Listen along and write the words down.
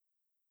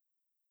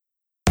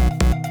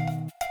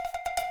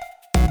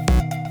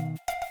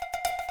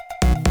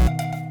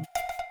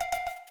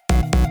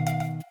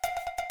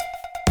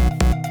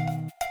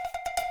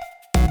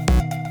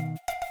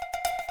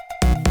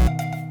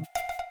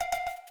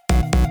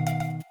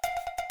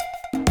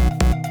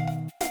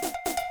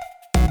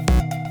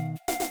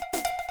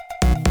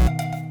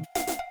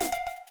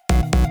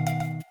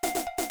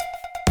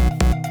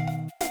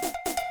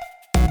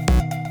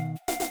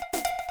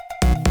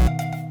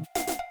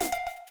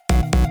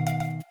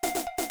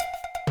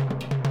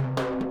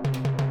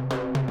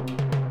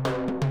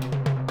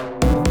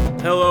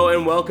Hello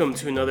and welcome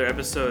to another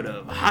episode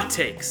of Hot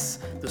Takes,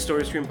 the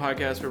story stream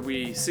podcast where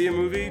we see a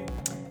movie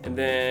and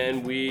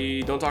then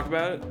we don't talk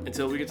about it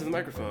until we get to the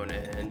microphone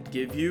and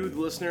give you, the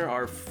listener,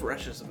 our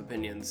freshest of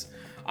opinions.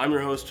 I'm your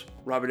host,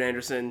 Robert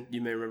Anderson.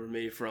 You may remember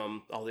me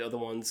from all the other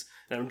ones,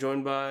 and I'm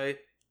joined by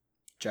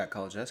Jack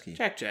Kolodziejski.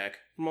 Jack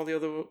from all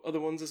the other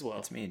ones as well.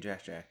 It's me,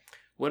 Jack.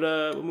 What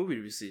movie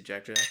did we see,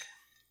 Jack?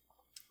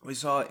 We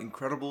saw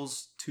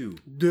Incredibles 2.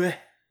 Deux.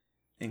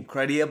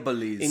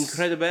 Incredibles.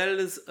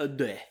 Incredibles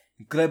 2.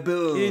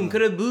 Incredible.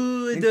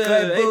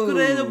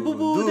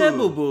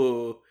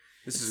 Incredible.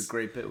 This is a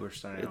great bit we're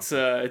starting off.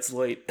 It's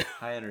late.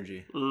 High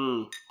energy.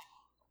 Yeah,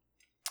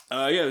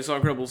 we saw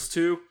Incredibles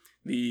 2,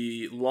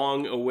 the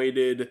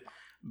long-awaited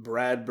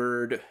Brad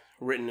Bird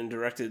written and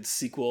directed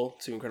sequel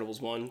to Incredibles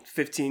 1.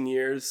 15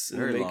 years in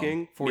Very the making.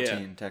 long.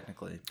 14,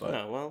 technically. But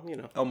oh, well, you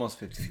know. Almost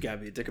 15. You gotta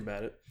be a dick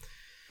about it.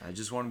 I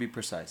just want to be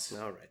precise.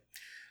 All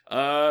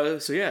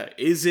right. So yeah,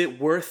 is it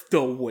worth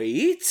the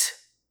wait?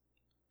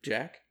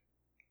 Jack?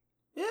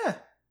 Yeah.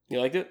 You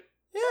liked it?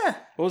 Yeah.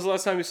 When was the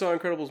last time you saw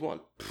Incredibles 1?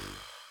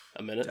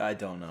 A minute? I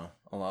don't know.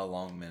 A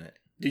long minute.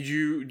 Do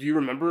you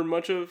remember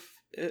much of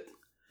it?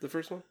 The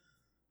first one?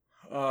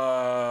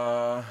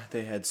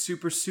 They had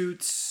super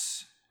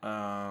suits.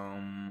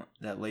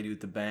 That lady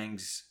with the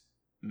bangs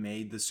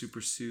made the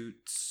super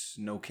suits.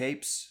 No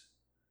capes.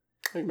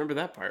 I remember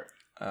that part.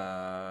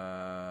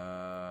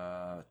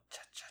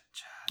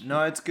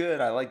 No, it's good.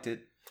 I liked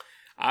it.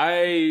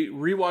 I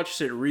rewatched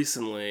it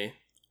recently.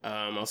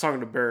 I was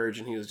talking to Burge,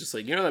 and he was just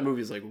like, you know, that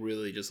movie is like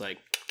really just like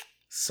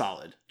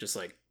solid, just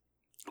like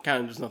kind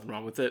of there's nothing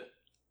wrong with it.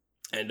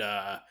 And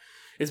I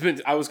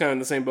was kind of in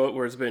the same boat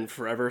where it's been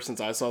forever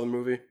since I saw the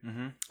movie,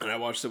 and I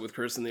watched it with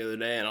Kirsten the other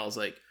day, and I was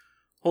like,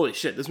 holy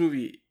shit, this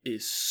movie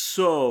is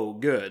so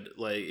good.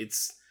 Like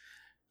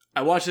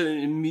I watched it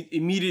and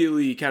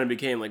immediately kind of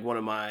became like one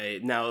of my,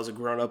 now as a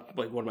grown up,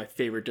 like one of my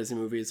favorite Disney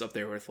movies, up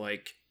there with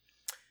like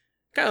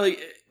kind of like,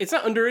 it's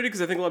not underrated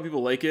because I think a lot of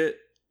people like it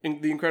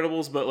in The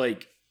Incredibles, but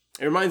like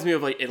it reminds me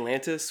of like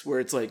Atlantis, where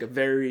it's like a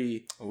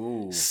very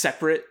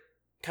separate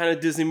kind of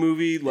Disney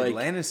movie. Like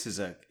Atlantis is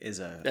a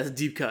that's a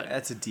deep cut.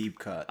 That's a deep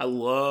cut. I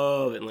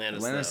love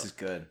Atlantis. Atlantis is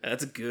good.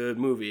 That's a good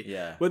movie.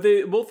 Yeah. But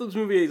both those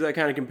movies, I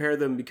kind of compare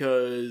them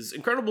because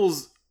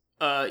Incredibles,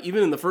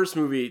 even in the first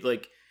movie,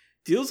 like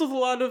deals with a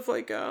lot of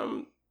like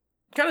kind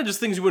of just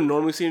things you wouldn't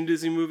normally see in a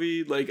Disney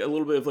movie, like a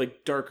little bit of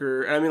like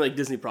darker. I mean, like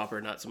Disney proper,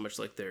 not so much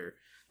like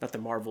not the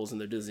Marvels and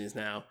their Disneys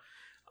now.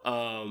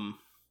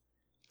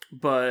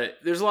 But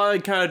there's a lot of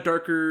like, kind of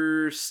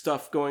darker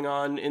stuff going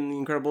on in The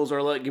Incredibles,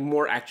 or like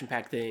more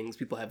action-packed things.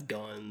 People have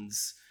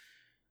guns.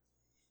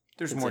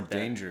 There's more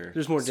danger.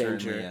 There's more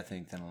danger, I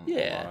think, than a lot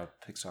of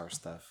Pixar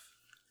stuff,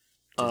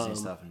 Disney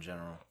stuff in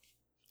general.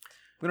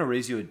 I'm gonna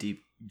raise you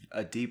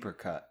a deeper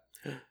cut.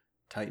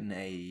 Titan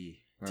AE.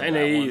 Titan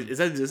AE, is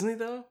that Disney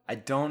though? I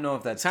don't know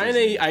if that's Titan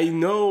Disney. AE. I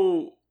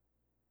know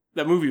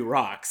that movie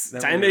rocks.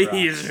 Titan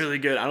AE is really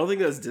good. I don't think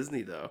that's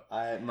Disney though.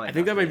 I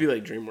think that might be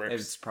like DreamWorks.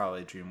 It's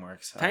probably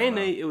DreamWorks. Titan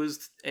AE. It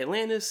was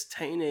Atlantis,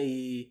 Titan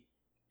AE,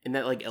 and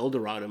that like El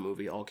Dorado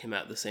movie all came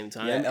out at the same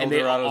time. Yeah, El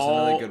Dorado's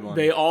another good one.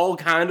 They all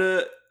kind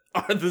of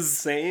are the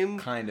same,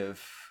 kind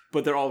of,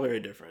 but they're all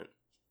very different.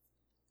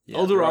 Yeah,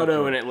 El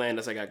Dorado and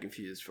Atlantis, I got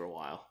confused for a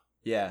while.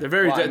 Yeah, they're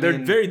very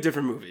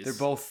different movies. They're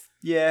both,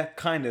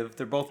 kind of.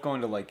 They're both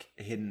going to like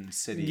hidden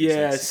cities.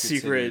 Yeah, like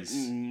secret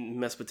cities.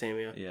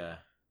 Mesopotamia. Yeah,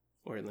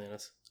 or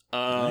Atlantis.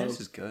 Atlantis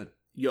is good.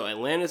 Yo,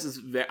 Atlantis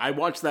is. I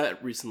watched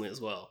that recently as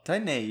well.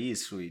 Titan AE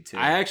is sweet too.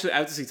 I have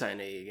to see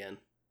Titan AE again.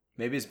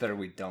 Maybe it's better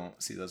we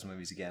don't see those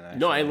movies again. Actually.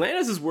 No,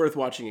 Atlantis is worth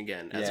watching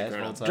again as a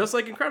grown up, just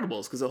like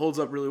Incredibles, because it holds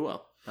up really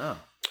well. Oh,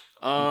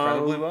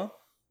 incredibly well.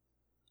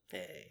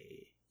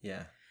 Hey,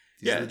 yeah,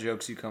 these are the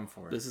jokes you come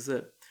for. This is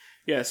it.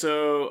 Yeah,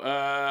 so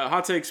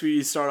hot takes.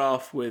 We start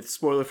off with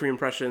spoiler-free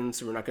impressions,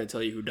 so we're not going to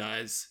tell you who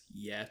dies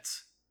yet.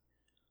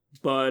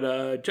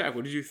 But Jack,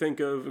 what did you think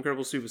of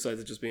Incredibles 2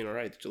 besides it just being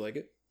alright? Did you like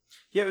it?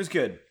 Yeah, it was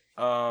good.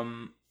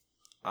 It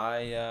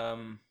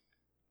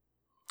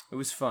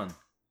was fun.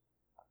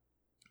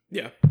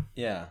 Yeah,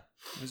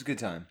 it was a good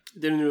time.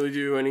 Didn't really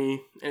do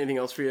anything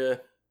else for you.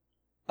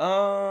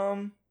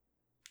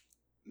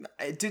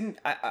 It didn't.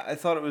 I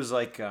thought it was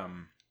like I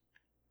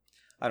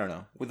don't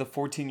know, with a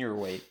 14-year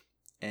wait.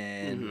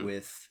 And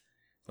with,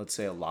 let's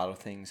say, a lot of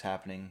things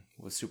happening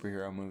with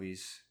superhero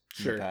movies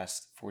in the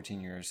past 14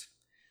 years,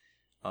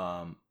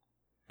 and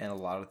a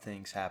lot of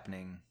things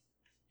happening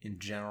in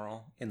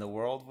general in the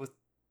world with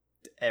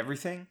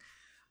everything,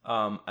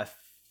 I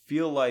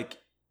feel like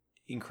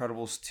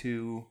Incredibles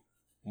 2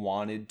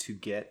 wanted to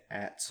get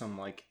at some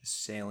like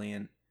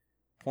salient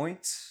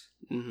points.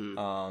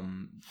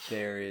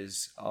 There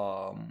is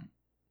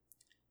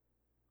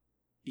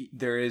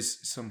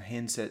some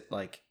hints at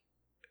like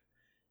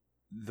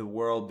the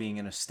world being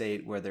in a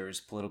state where there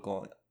is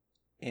political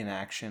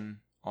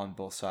inaction on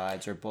both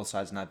sides, or both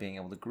sides not being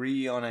able to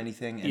agree on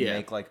anything and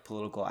make like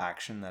political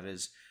action that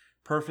is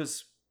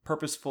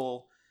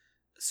purposeful.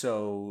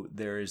 So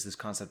there is this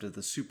concept of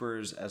the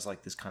supers as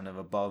like this kind of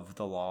above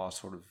the law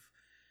sort of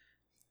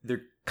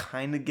they're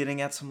kind of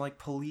getting at some like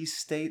police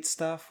state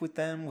stuff with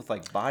them, with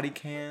like body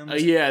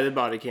cams. Yeah, the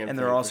body cam. And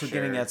they're also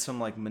getting at some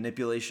like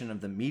manipulation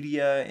of the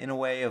media in a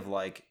way of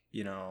like,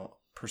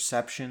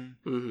 perception.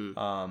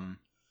 Mm-hmm.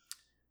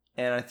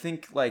 And I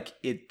think like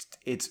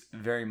it's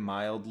very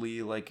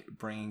mildly like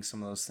bringing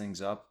some of those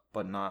things up,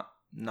 but not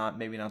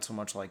maybe not so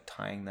much like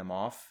tying them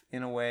off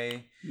in a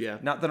way. Yeah.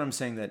 Not that I'm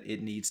saying that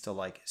it needs to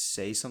like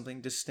say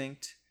something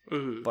distinct,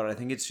 but I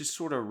think it's just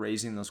sort of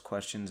raising those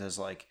questions as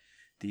like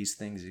these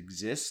things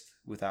exist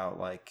without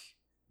like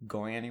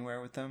going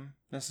anywhere with them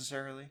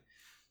necessarily.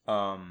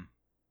 I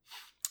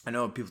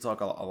know people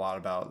talk a lot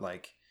about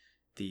like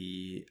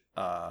the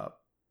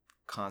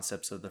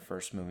concepts of the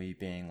first movie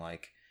being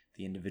like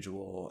the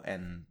individual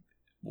and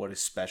what is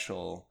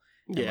special.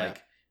 And,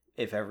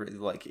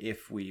 like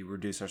if we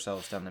reduce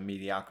ourselves down to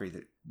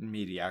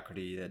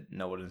mediocrity that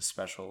no one is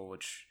special,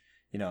 which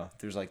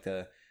there's like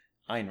the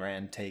Ayn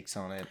Rand takes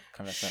on it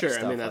kind of sure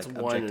stuff. I mean that's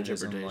like one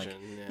objectivism,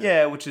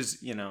 interpretation. Which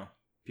is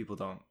people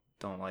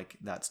don't like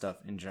that stuff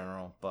in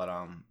general, but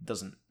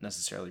doesn't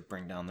necessarily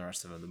bring down the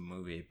rest of the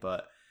movie.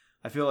 But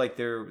I feel like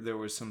there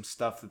was some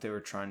stuff that they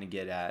were trying to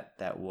get at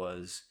that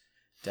was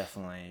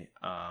definitely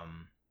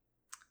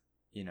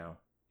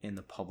in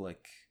the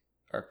public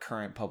or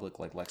current public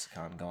like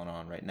lexicon going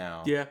on right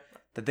now. Yeah.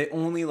 That they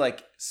only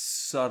like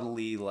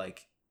subtly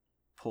like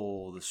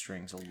pull the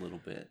strings a little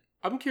bit.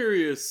 I'm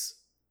curious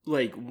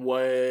like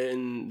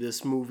when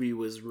this movie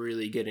was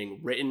really getting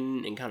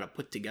written and kind of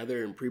put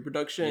together in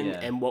pre-production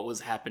and what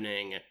was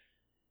happening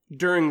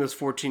during this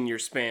 14-year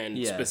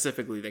span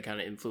specifically that kind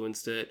of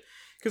influenced it.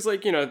 Because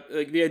like,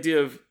 like the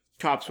idea of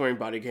cops wearing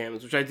body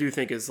cams, which I do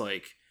think is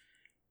like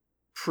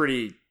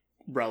pretty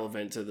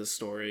relevant to this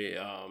story.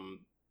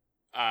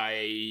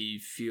 I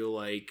feel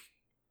like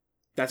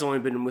that's only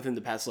been within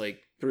the past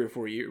like 3 or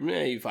 4 years,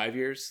 maybe 5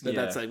 years.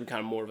 That's like kind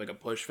of more of like a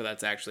push for that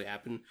to actually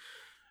happen.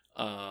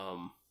 But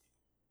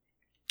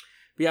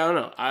yeah, I don't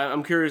know.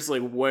 I'm curious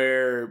like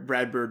where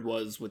Brad Bird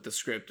was with the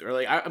script, or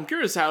like I'm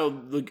curious how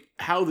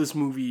this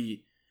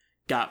movie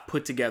got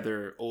put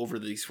together over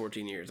these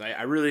 14 years.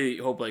 I really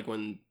hope like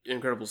when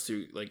Incredibles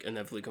 2 like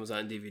inevitably comes out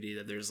on DVD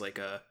that there's like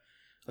a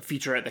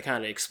featurette that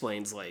kind of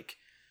explains like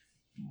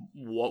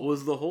what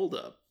was the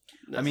holdup.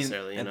 I mean,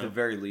 at the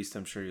very least,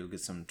 I'm sure you'll get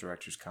some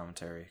director's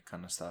commentary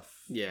kind of stuff.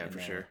 Yeah, for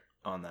sure.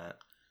 On that.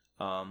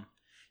 I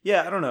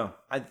don't know.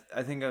 I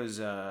think I was.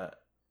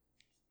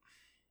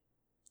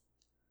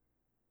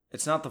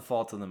 It's not the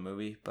fault of the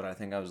movie, but I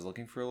think I was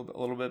looking for a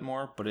little bit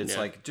more. But it's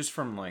like just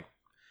from like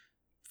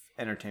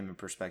entertainment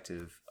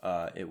perspective,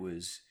 it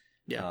was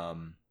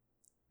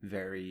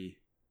very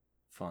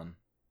fun.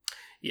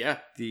 Yeah.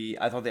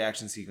 I thought the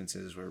action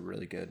sequences were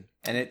really good.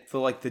 And it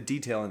felt like the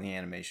detail in the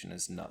animation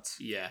is nuts.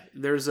 Yeah.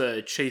 There's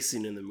a chase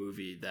scene in the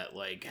movie that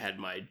like had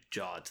my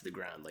jaw to the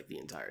ground like the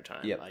entire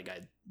time. Yep. Like I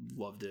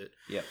loved it.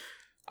 Yep.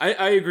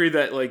 I agree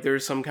that like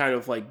there's some kind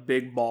of like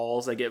big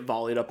balls that get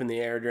volleyed up in the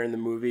air during the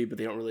movie, but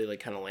they don't really like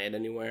kind of land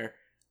anywhere.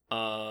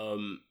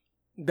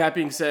 That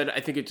being said, I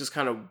think it just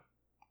kind of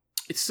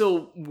it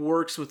still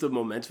works with the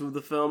momentum of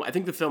the film. I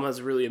think the film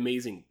has really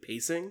amazing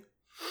pacing.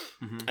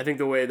 Mm-hmm. I think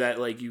the way that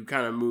like you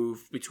kind of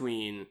move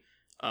between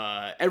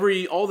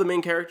all the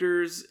main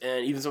characters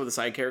and even some of the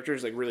side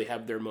characters like really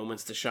have their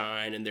moments to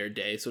shine in their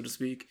day, so to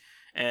speak.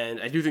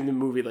 And I do think the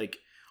movie like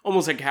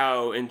almost like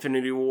how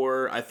Infinity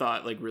War I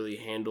thought like really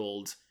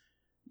handled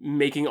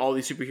making all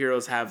these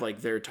superheroes have like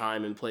their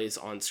time and place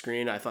on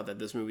screen. I thought that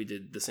this movie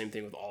did the same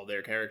thing with all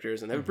their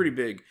characters, and they have a pretty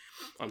big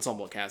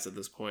ensemble cast at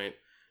this point.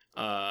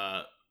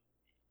 And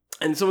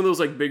some of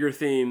those like bigger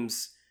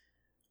themes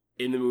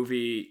in the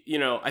movie,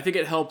 I think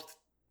it helped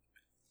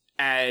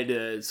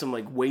add some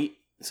like weight,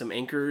 some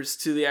anchors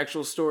to the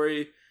actual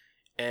story.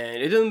 And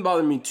it didn't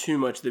bother me too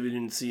much that we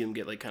didn't see him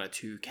get like kind of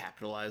too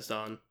capitalized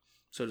on,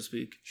 so to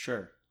speak.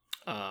 Sure.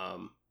 But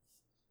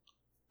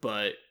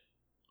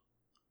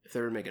if they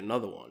were to make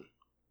another one,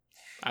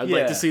 I'd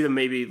like to see them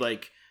maybe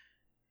like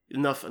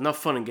enough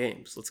fun and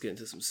games. Let's get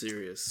into some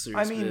serious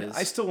I mean, biz.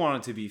 I still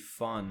want it to be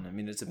fun. I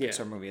mean, it's a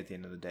Pixar movie at the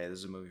end of the day. This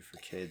is a movie for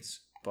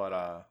kids.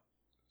 But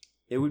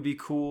it would be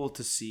cool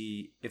to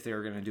see if they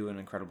were going to do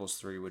an Incredibles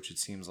 3, which it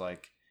seems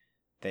like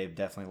they've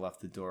definitely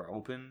left the door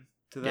open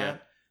to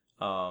that.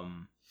 Yeah.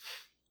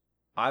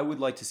 I would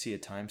like to see a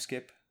time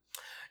skip.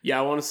 Yeah,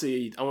 I want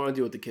to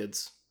deal with the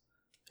kids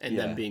and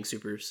them being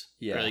supers.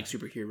 Yeah. Or like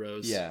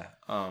superheroes. Yeah.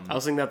 I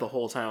was thinking that the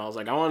whole time. I was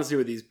like, I want to see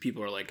what these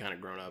people are like kind of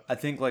grown up. I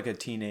think like a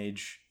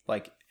teenage,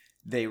 like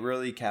they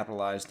really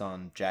capitalized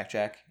on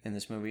Jack in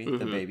this movie,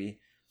 the baby.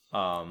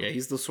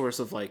 He's the source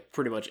of like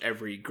pretty much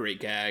every great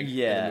gag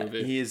in the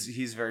movie.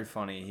 He's very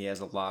funny. He has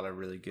a lot of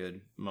really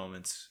good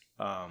moments.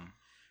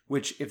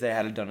 Which if they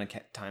had done a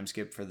time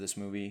skip for this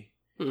movie,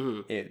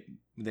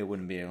 they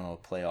wouldn't be able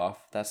to play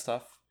off that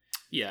stuff.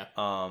 Yeah.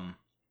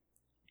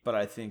 But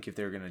I think if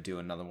they were going to do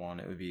another one,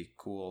 it would be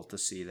cool to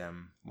see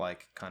them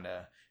like kind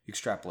of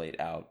extrapolate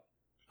out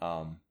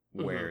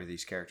where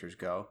these characters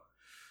go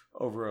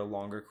over a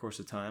longer course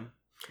of time.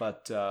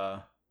 But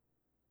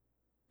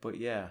But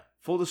yeah,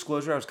 full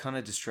disclosure, I was kind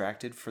of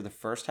distracted for the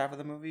first half of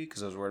the movie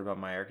because I was worried about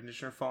my air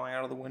conditioner falling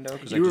out of the window.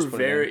 Because you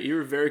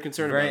were very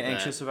concerned, very about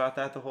anxious that. about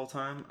that the whole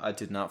time. I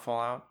did not fall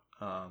out.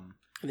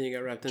 And then you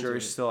got wrapped into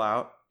Jury's it. still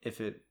out,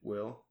 if it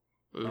will.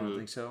 Mm-hmm. I don't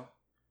think so.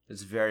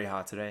 It's very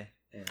hot today,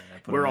 and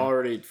we're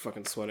already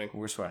fucking sweating.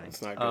 We're sweating.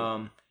 It's not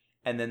good.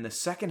 And then the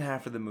second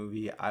half of the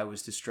movie, I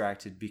was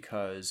distracted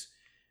because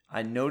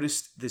I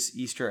noticed this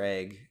Easter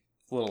egg,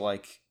 little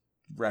like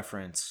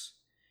reference,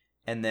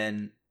 and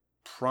then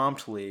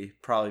promptly,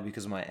 probably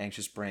because of my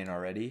anxious brain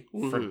already,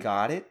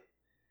 forgot it.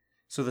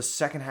 So the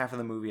second half of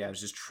the movie, I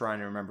was just trying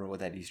to remember what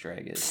that Easter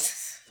egg is.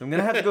 So I'm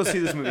gonna have to go see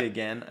this movie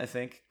again, I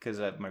think, because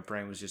my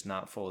brain was just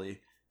not fully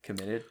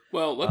committed.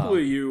 Well,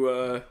 luckily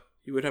you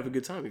would have a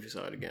good time if you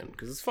saw it again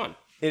because it's fun.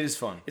 It is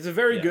fun. It's a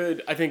very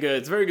good. I think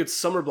it's a very good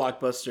summer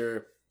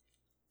blockbuster.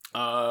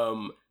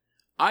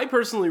 I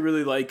personally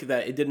really like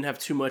that it didn't have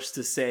too much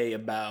to say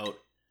about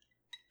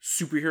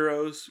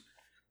superheroes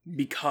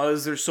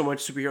because there's so much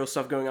superhero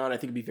stuff going on. I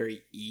think it'd be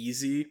very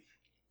easy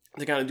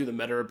to kind of do the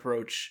meta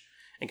approach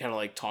and kind of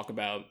like talk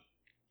about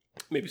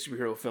maybe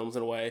superhero films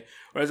in a way.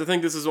 Whereas I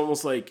think this is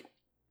almost like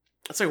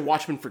it's like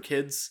Watchmen for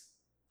kids,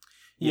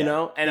 you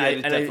know. And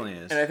it definitely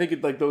is. And I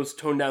think like those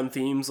toned down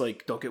themes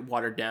like don't get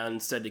watered down.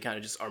 Instead, they kind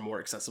of just are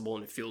more accessible,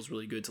 and it feels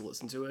really good to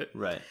listen to it.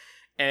 Right.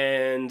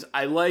 And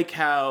I like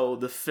how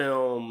the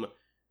film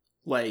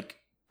like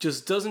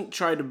just doesn't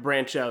try to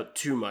branch out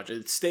too much.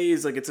 It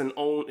stays like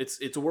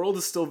its world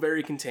is still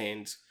very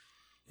contained.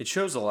 It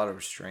shows a lot of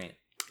restraint.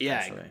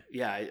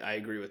 Yeah, I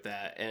agree with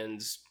that.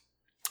 And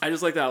I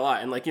just like that a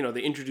lot. And like, you know,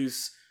 they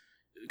introduce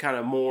kind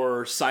of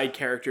more side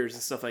characters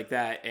and stuff like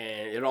that,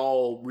 and it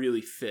all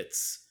really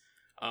fits.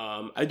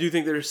 I do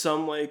think there's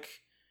some like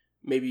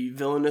maybe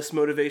villainous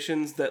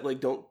motivations that like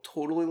don't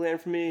totally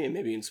land for me, and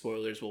maybe in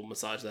spoilers we'll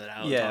massage that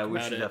out. Yeah, we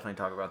should definitely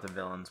talk about the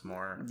villains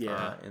more.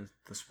 Yeah, in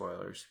the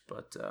spoilers,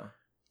 but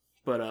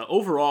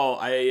overall,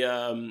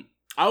 I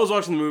was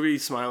watching the movie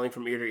smiling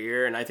from ear to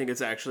ear, and I think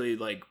it's actually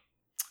like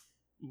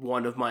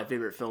one of my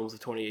favorite films of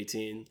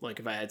 2018. Like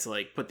if I had to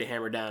like put the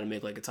hammer down and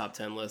make like a top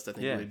 10 list, I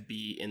think it would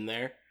be in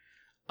there.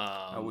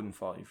 I wouldn't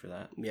fault you for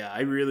that. Yeah, I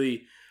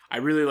really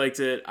liked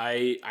it.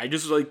 I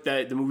just like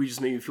that the movie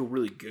just made me feel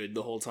really good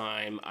the whole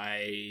time.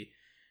 I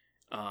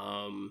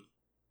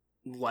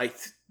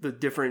liked the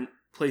different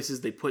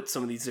places they put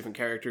some of these different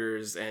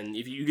characters, and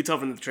if you could tell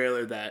from the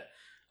trailer that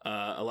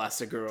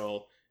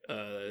Elastigirl,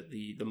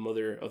 the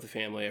mother of the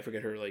family, I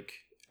forget her like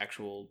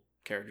actual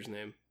character's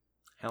name.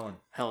 Helen.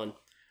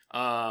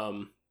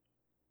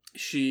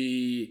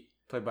 She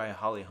played by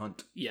Holly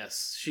Hunt.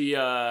 Yes, she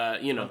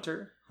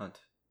Hunt.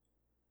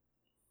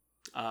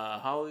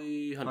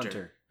 Holly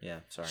Hunter. Yeah,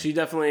 sorry. She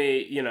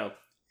definitely, you know,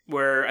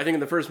 where I think in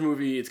the first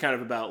movie it's kind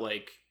of about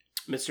like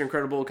Mr.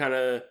 Incredible kind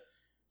of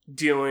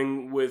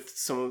dealing with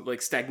some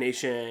like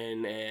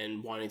stagnation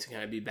and wanting to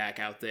kind of be back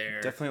out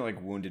there. Definitely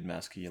like wounded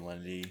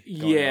masculinity.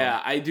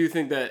 Yeah, I do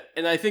think that,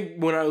 and I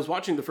think when I was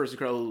watching the first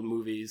Incredible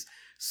movies,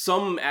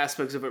 some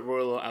aspects of it were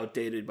a little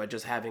outdated by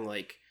just having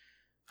like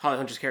Holly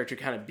Hunter's character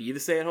kind of be the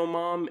stay-at-home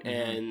mom,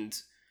 and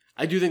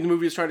I do think the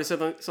movie is trying to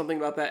say something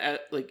about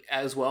that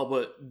as well,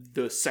 but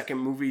the second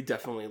movie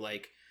definitely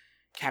like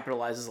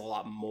capitalizes a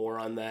lot more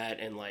on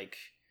that and like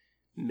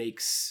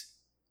makes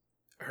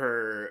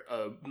her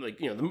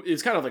like, you know,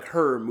 it's kind of like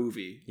her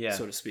movie,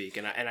 so to speak,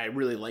 and I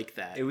really like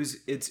that.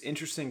 It's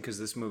interesting because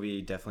this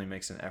movie definitely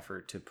makes an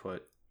effort to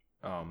put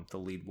the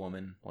lead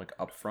woman like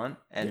up front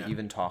and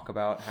even talk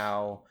about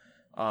how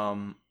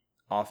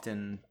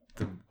often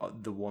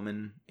the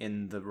woman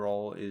in the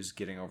role is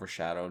getting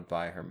overshadowed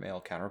by her male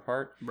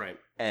counterpart. Right.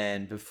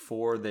 And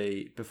before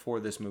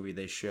this movie,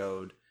 they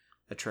showed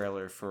a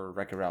trailer for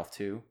Wreck-It Ralph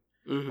 2,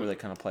 where they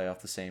kind of play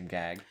off the same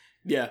gag.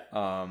 Yeah.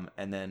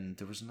 And then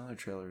there was another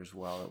trailer as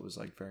well that was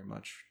like very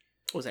much...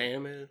 Was it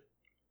animated?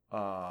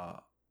 There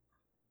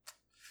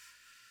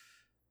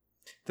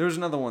was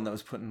another one that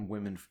was putting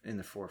women in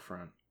the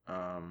forefront,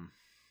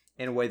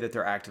 in a way that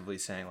they're actively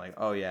saying like,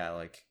 oh yeah,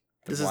 like...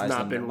 This has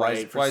not been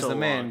right for so long. Why does the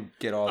man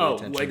get all the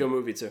attention? Lego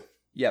Movie 2.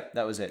 Yep,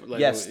 that was it.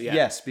 Lego,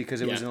 yes,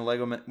 because it was in the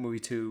Lego Movie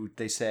 2.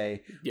 They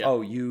say,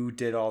 oh, you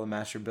did all the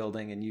master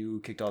building and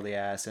you kicked all the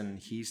ass and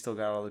he still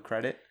got all the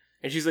credit.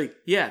 And she's like,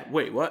 yeah,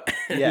 wait, what?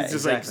 Yeah, it's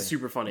just like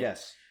super funny.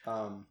 Yes.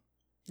 I'm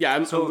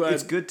glad.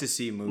 It's good to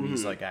see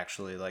movies like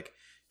actually like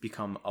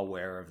become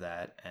aware of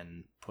that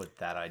and put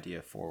that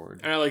idea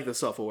forward. And I like the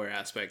self-aware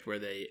aspect where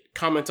they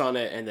comment on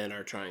it and then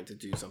are trying to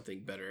do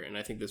something better. And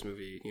I think this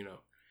movie, you know,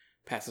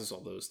 passes all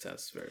those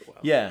tests very well.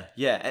 Yeah.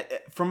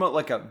 From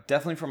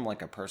definitely from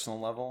like a personal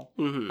level,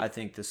 I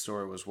think the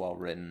story was well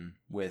written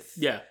with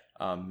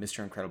Mr.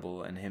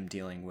 Incredible and him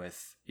dealing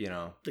with, you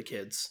know, the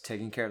kids,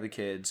 taking care of the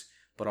kids,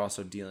 but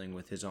also dealing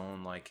with his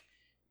own like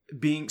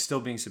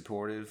still being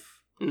supportive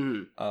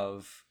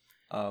of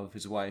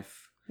his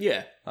wife.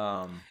 Yeah.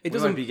 It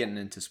doesn't be getting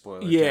into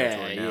spoilers.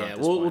 Yeah.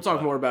 We'll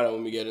talk more about it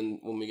when we get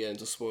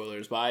into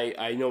spoilers. But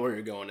I know where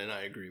you're going, and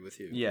I agree with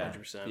you.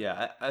 100%.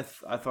 Yeah. I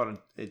thought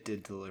it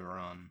did deliver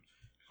on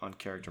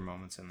character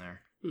moments in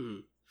there.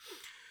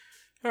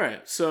 All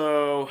right,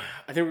 so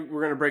I think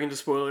we're gonna break into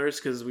spoilers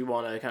because we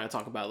want to kind of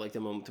talk about like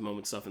the moment to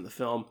moment stuff in the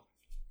film.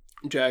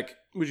 Jack,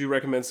 would you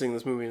recommend seeing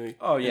this movie in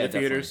the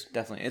theaters?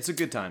 Definitely. It's a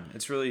good time.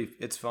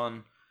 It's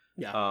fun.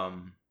 Yeah.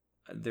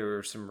 There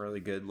were some really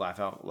good laugh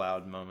out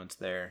loud moments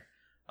there.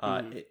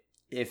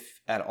 If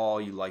at all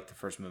you like the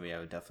first movie, I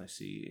would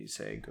definitely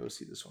say go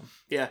see this one.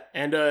 Yeah,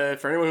 and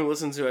for anyone who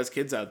listens who has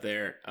kids out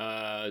there,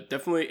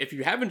 definitely if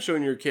you haven't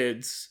shown your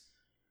kids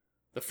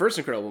the first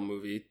Incredible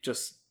movie,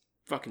 just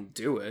fucking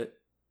do it.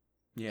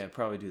 Yeah,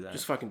 probably do that.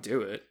 Just fucking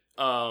do it.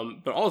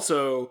 But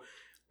also,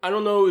 I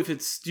don't know if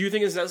it's... Do you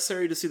think it's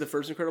necessary to see the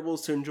first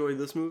Incredibles to enjoy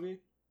this movie?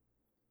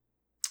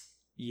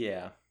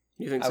 Yeah.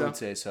 You think so? I would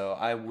say so.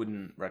 I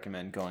wouldn't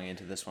recommend going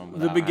into this one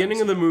without... The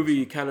beginning of the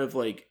movie kind of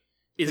like...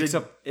 It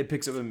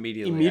picks up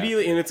immediately.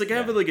 Immediately, and it's like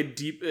kind of like a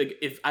deep... Like,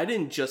 if I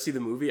didn't just see the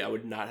movie, I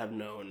would not have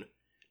known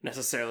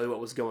necessarily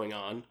what was going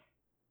on.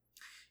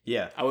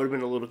 Yeah. I would have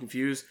been a little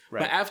confused.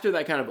 Right. But after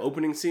that kind of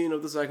opening scene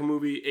of the second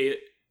movie, it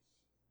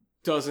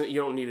doesn't... You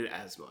don't need it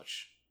as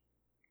much.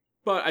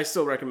 But I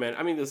still recommend...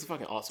 I mean, this is a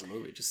fucking awesome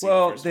movie. Just see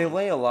the first they one.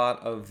 lay a lot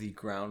of the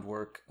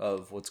groundwork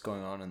of what's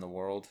going on in the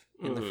world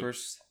in the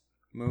first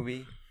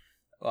movie.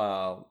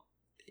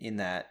 In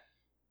that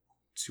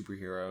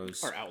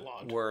superheroes are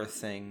outlawed. Were a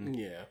thing.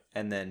 Yeah.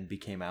 And then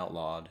became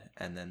outlawed.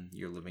 And then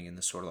you're living in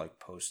this sort of like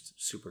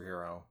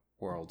post-superhero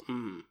world.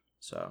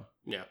 So.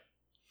 Yeah.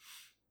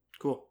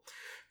 Cool.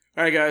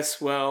 All right, guys.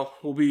 Well,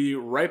 we'll be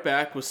right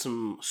back with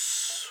some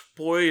spoilers.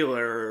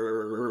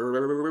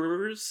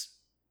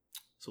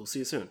 So we'll see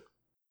you soon.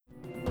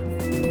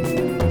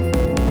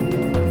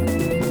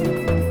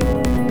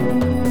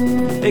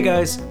 Hey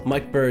guys,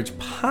 Mike Burge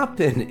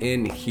popping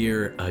in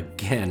here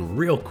again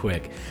real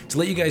quick to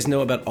let you guys know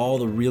about all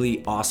the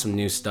really awesome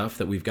new stuff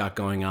that we've got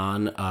going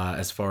on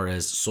as far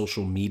as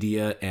social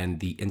media and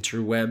the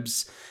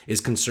interwebs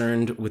is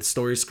concerned with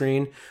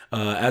StoryScreen.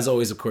 As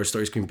always, of course,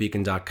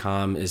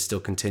 StoryScreenBeacon.com is still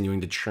continuing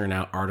to churn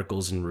out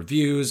articles and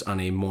reviews on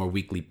a more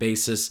weekly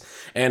basis.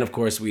 And of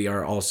course, we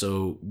are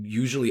also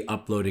usually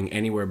uploading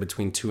anywhere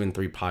between 2 and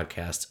 3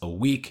 podcasts a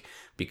week,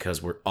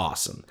 because we're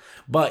awesome.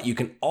 But you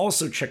can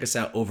also check us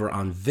out over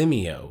on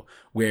Vimeo,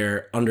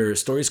 where under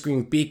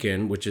StoryScreen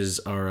Beacon, which is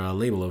our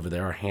label over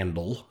there, our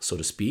handle, so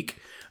to speak,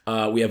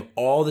 we have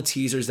all the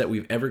teasers that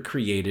we've ever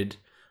created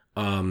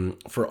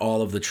for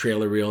all of the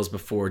trailer reels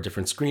before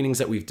different screenings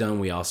that we've done.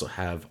 We also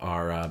have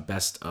our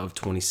Best of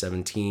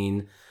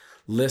 2017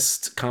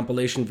 list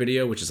compilation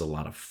video, which is a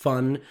lot of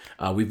fun.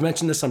 We've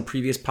mentioned this on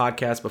previous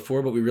podcasts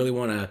before, but we really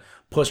want to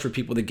push for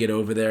people to get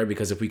over there,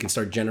 because if we can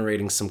start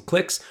generating some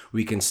clicks,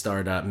 we can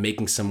start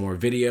making some more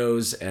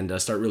videos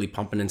and start really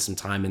pumping in some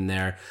time in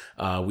there.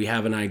 We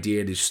have an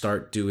idea to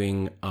start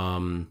doing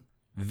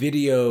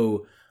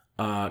video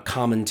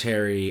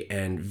commentary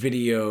and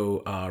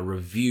video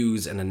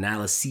reviews and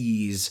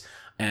analyses.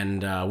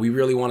 And we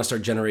really want to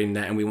start generating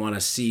that, and we want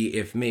to see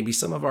if maybe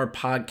some of our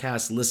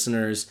podcast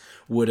listeners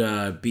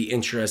would be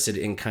interested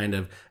in kind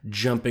of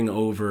jumping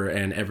over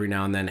and every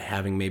now and then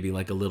having maybe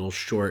like a little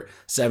short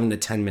 7 to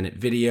 10 minute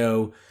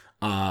video,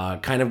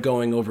 kind of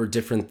going over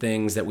different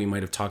things that we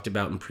might have talked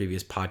about in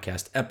previous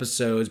podcast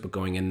episodes, but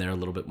going in there a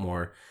little bit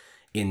more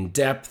in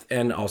depth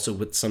and also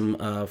with some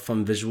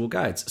fun visual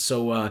guides.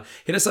 So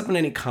hit us up in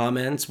any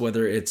comments,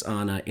 whether it's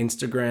on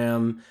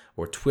Instagram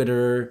or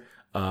Twitter,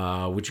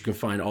 which you can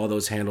find all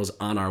those handles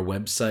on our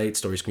website,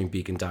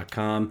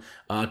 StoryScreenBeacon.com.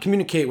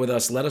 Communicate with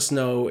us. Let us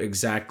know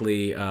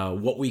exactly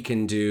what we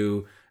can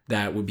do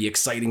that would be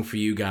exciting for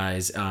you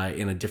guys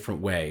in a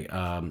different way.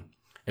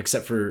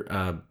 Except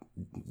for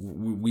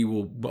we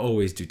will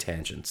always do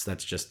tangents.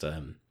 That's just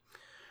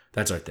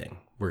that's our thing.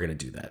 We're gonna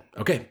do that.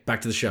 Okay,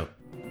 back to the show.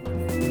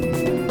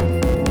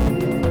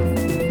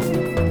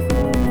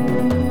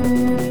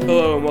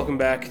 Hello and welcome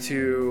back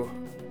to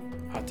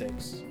Hot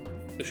Takes,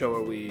 the show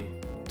where we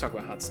talk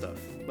about hot stuff,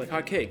 like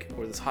hot cake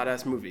or this hot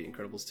ass movie,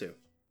 Incredibles 2.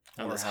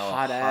 On this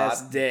hot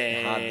ass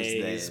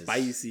day,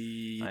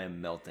 spicy. I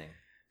am melting.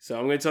 So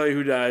I'm gonna tell you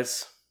who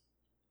dies.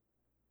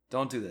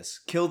 Don't do this.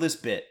 Kill this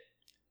bit.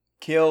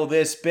 Kill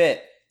this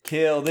bit.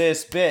 Kill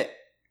this bit.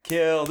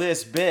 Kill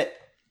this bit.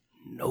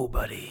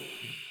 Nobody.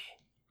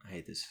 I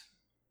hate this.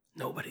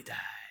 Nobody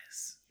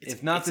dies.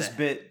 If not this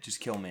bit,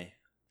 just kill me.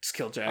 Just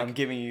kill Jack. I'm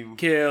giving you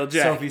kill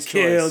Jack. Sophie's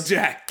kill choice.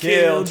 Jack.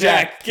 Kill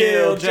Jack.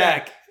 Kill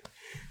Jack.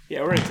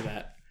 Yeah, we're into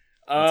that.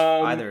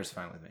 Either is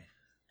fine with me.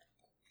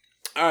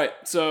 All right,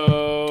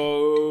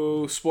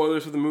 so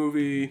spoilers for the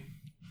movie.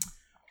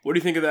 What do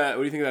you think of that?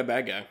 What do you think of that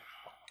bad guy?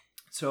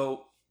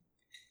 So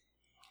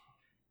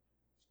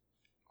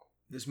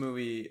this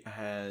movie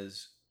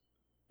has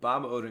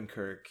Bob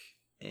Odenkirk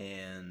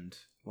and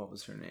what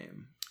was her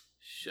name?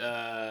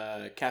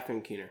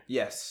 Catherine Keener.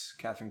 Yes,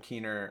 Catherine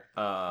Keener,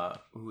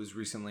 who has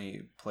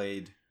recently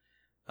played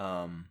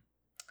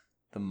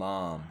the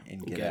mom in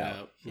Get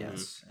Out.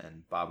 Yes,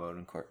 and Bob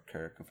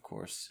Odenkirk, of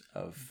course,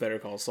 of Better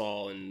Call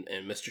Saul and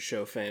Mr.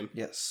 Show fame.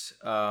 Yes.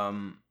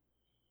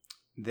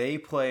 They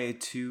play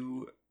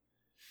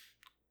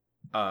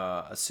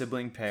a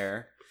sibling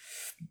pair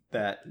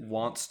that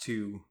wants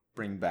to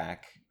bring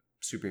back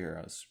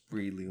superheroes,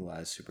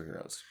 re-legalize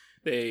superheroes.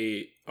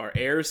 They are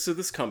heirs to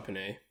this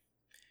company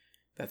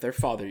that their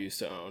father used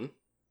to own.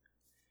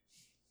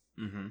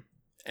 Mm-hmm.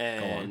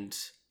 And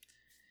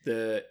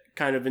the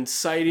kind of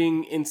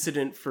inciting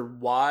incident for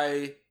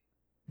why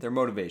Their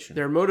motivation.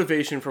 their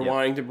motivation for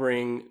wanting to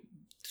bring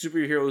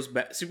superheroes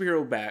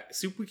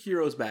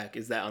back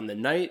is that on the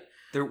night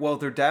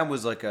Their dad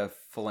was like a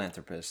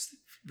philanthropist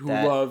who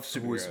loved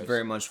who was superheroes.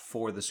 very much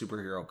for the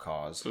superhero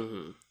cause.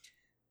 Mm-hmm.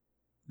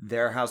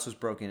 Their house was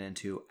broken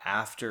into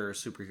after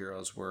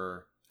superheroes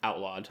were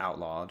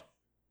outlawed.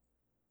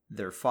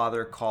 Their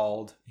father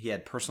called. He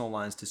had personal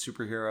lines to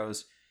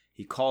superheroes.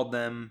 He called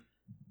them.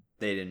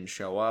 They didn't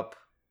show up.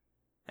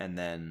 And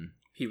then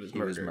He was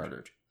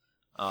murdered.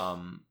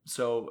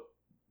 So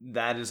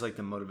that is like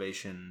the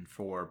motivation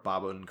for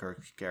Bob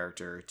Odenkirk's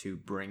character to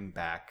bring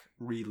back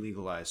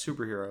re-legalized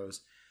superheroes.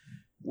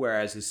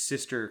 Whereas his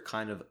sister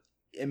kind of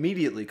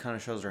immediately kind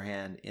of shows her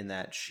hand in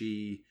that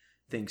she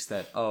thinks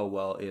that, oh,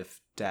 well,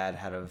 if dad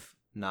had have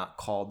not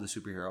called the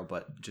superhero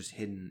but just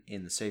hidden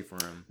in the safe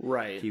room,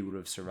 Right. he would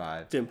have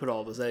survived. Didn't put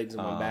all of his eggs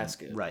in one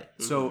basket. Right.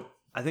 Mm-hmm. So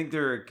I think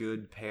they're a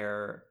good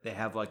pair. They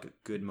have like a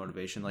good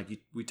motivation. Like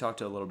we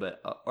talked a little bit,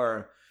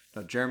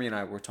 Jeremy and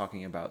I were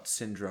talking about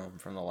Syndrome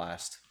from the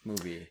last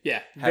movie.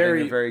 Yeah.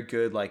 Having a very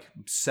good like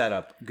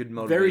setup, good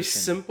motivation. Very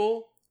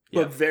simple,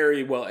 but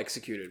very well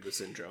executed with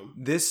Syndrome.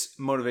 This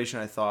motivation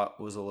I thought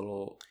was a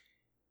little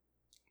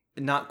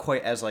not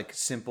quite as like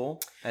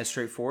simple as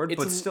straightforward,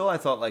 but still I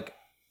thought like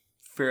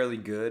fairly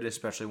good,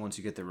 especially once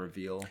you get the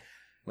reveal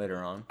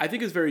later on. I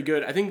think it's very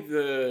good. I think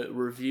the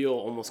reveal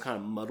almost kind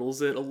of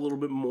muddles it a little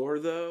bit more,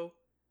 though,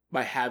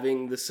 by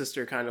having the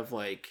sister kind of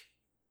like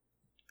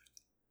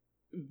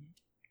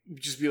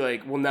just be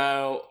like, well,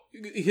 now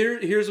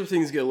here's where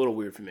things get a little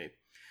weird for me.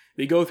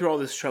 They go through all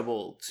this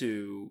trouble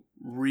to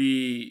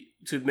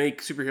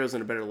make superheroes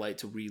in a better light,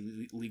 to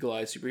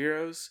legalize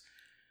superheroes,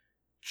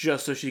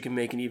 just so she can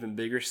make an even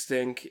bigger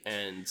stink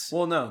and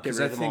because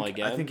I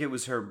think it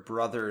was her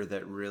brother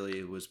that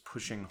really was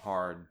pushing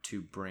hard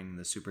to bring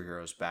the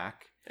superheroes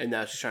back, and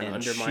now she's trying to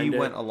undermine it. She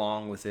went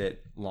along with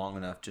it long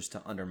enough just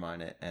to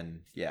undermine it,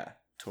 and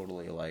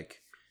totally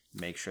like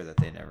make sure that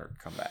they never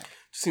come back.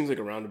 Just seems like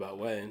a roundabout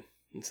way.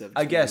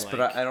 I guess,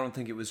 but I don't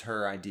think it was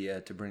her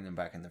idea to bring them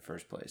back in the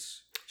first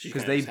place.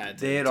 Because they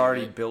had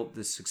already built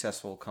this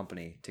successful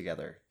company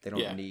together. They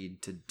don't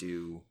need to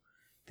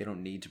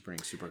bring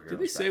superheroes. Did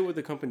they say what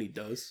the company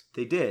does?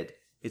 They did.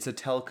 It's a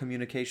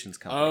telecommunications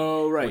company.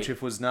 Oh, right. Which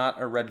if was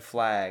not a red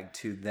flag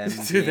to them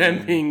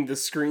them being the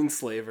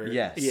screenslaver.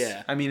 Yes.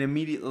 Yeah. I mean,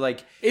 immediately,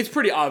 like, it's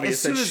pretty obvious.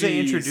 As soon as they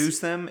introduce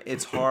them,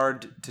 it's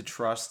hard to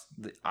trust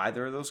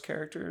either of those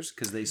characters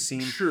because they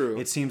seem true.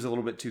 It seems a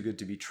little bit too good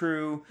to be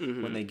true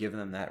when they give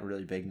them that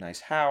really big,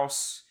 nice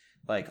house.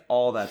 Like,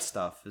 all that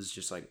stuff is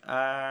just like,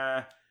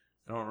 I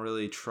don't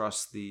really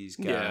trust these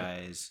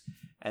guys. Yeah.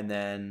 And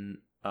then,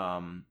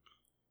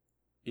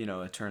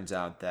 it turns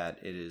out that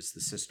it is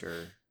the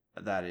sister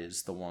that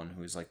is the one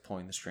who is like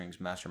pulling the strings,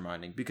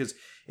 masterminding, because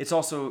it's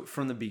also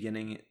from the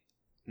beginning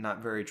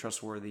not very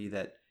trustworthy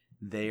that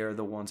they are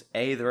the ones.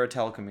 They're a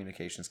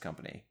telecommunications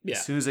company. Yeah.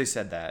 As soon as they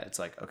said that, it's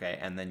like, okay,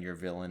 and then your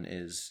villain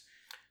is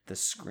the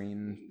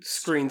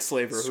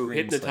screenslaver who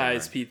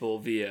hypnotized people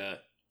via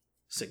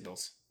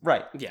signals.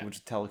 Right. Yeah. Which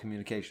is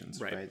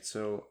telecommunications. Right.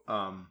 So,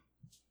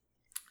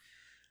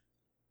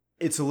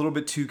 it's a little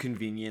bit too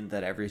convenient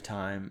that every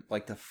time,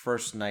 like the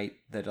first night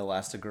that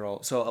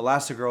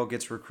Elastigirl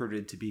gets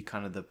recruited to be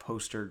kind of the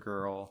poster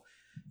girl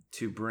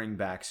to bring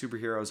back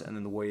superheroes, and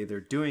then the way they're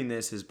doing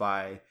this is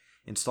by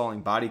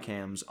installing body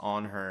cams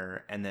on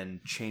her and then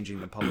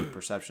changing the public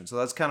perception. So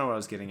that's kind of what I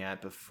was getting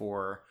at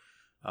before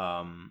we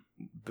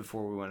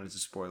went into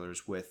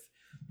spoilers, with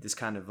this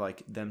kind of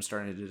like them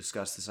starting to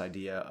discuss this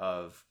idea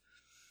of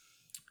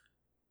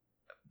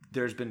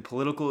there's been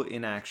political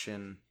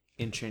inaction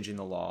in changing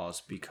the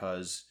laws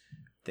because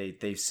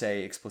they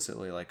say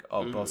explicitly like,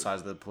 both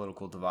sides of the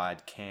political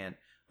divide can't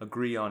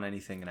agree on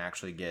anything and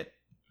actually get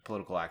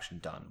political action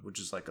done, which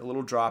is like a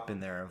little drop in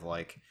there of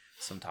like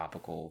some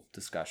topical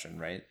discussion,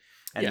 right?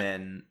 And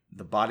then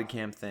the body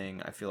cam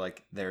thing, I feel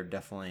like they're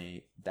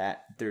definitely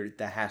that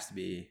has to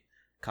be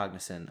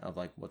cognizant of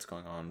like what's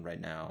going on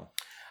right now.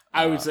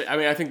 I would say,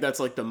 I think that's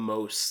like the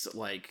most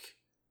like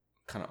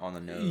kind of on the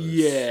nose.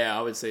 Yeah,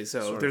 I would say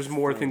so. If there's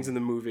more things in the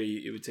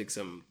movie, it would take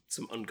some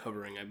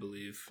uncovering, I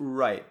believe.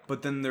 Right,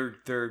 but then they're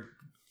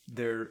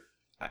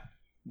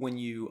when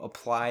you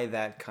apply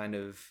that kind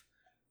of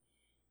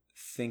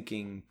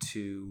thinking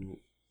to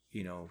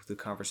the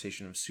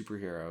conversation of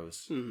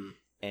superheroes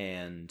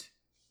and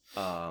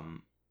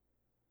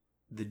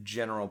the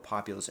general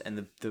populace,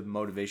 and the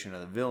motivation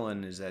of the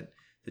villain is that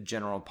the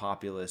general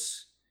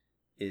populace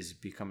is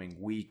becoming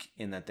weak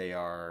in that they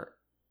are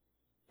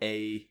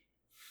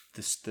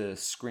the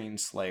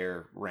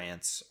screenslaver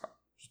rants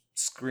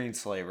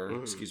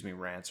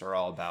are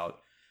all about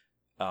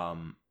how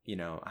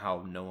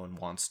no one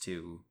wants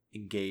to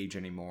engage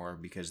anymore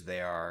because they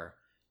are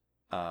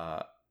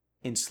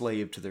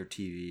enslaved to their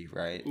TV,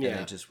 right? Yeah. And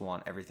they just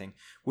want everything.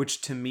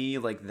 Which to me,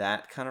 like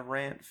that kind of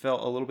rant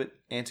felt a little bit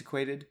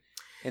antiquated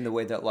in the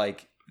way that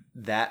like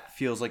that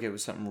feels like it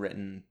was something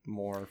written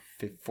more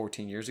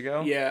 14 years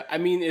ago. Yeah, I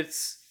mean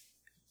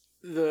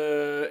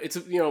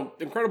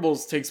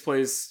Incredibles takes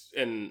place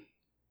in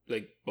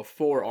like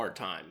before our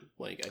time.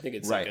 Like I think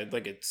it's Right.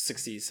 like a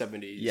 60s,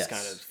 70s Yes.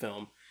 kind of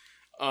film.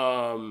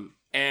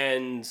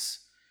 And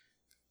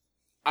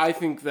I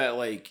think that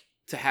like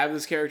to have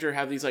this character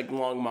have these like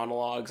long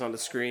monologues on the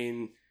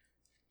screen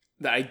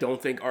that I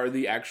don't think are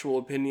the actual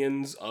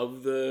opinions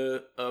of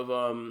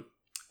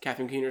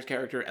Catherine Keener's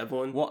character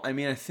Evelyn. Well, I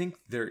mean, I think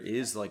there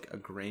is like a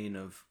grain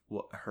of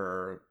what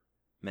her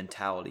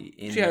mentality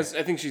in. I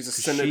think she's a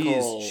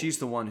cynical. She's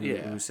the one who,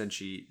 Yeah. who said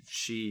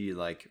she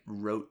like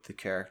wrote the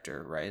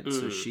character, right?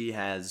 So Mhm. she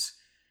has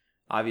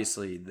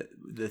obviously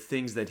the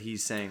things that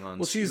he's saying on.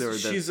 Well, she's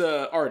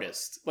a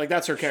artist. Like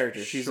that's her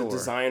character. She's Sure. a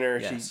designer.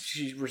 Yes.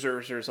 She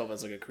reserves herself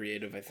as like a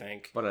creative, I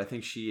think. But I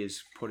think she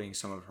is putting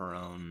some of her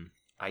own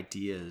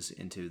ideas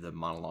into the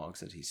monologues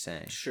that he's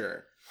saying.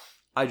 Sure.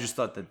 I just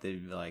thought that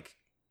they'd be like,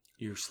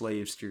 your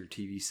slaves to your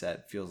TV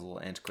set feels a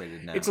little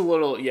antiquated now. It's a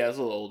little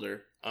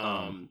older.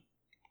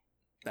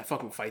 That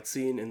fucking fight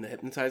scene in the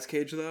hypnotized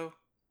cage though.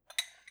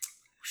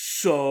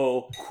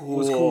 So cool. It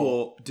was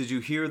cool. Did you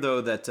hear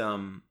though that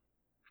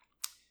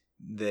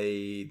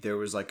there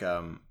was like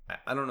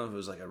I don't know if it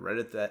was like a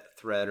Reddit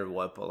thread or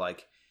what, but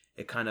like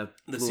it kind of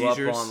The blew up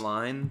seizures?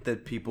 online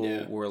that people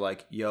Yeah. were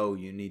like, "Yo,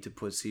 you need to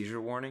put seizure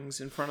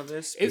warnings in front of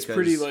this." It's because,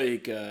 pretty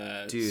like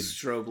dude,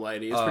 strobe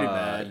lighty. It's pretty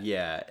bad.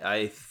 Yeah,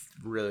 I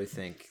really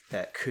think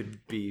that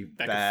could be That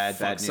could bad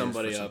fuck news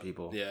somebody for some up.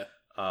 people. Yeah.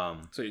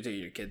 Um, So you take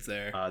your kids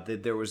there.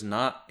 there was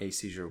not a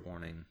seizure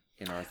warning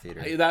in our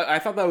theater. I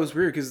thought that was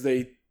weird because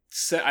they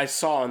said I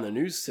saw on the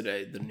news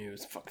today.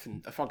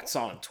 I fucking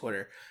saw on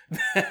Twitter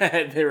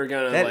that they were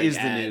gonna. That like, is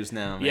add, the news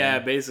now, man. Yeah,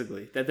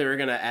 basically that they were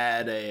gonna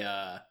add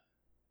a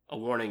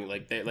warning.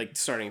 Like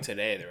starting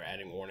today, they were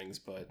adding warnings,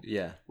 but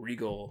Yeah.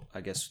 Regal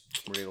I guess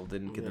Regal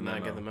didn't get did the not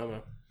memo. get the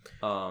memo.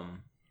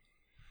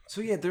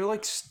 So yeah, they're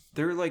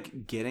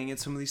like getting at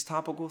some of these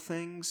topical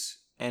things,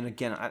 and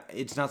again,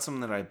 it's not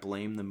something that I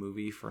blame the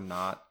movie for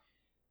not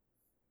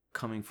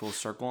coming full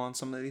circle on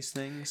some of these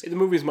things. The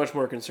movie's much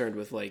more concerned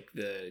with like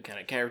the kind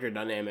of character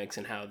dynamics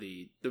and how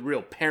the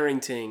real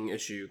parenting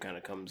issue kind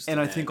of comes. And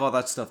to I head. think all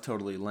that stuff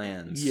totally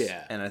lands.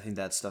 Yeah. And I think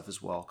that stuff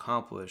is well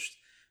accomplished.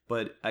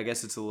 But I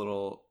guess it was a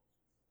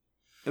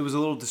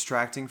little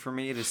distracting for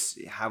me to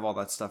have all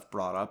that stuff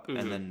brought up Mhm.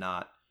 and then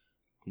not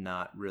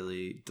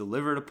really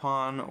delivered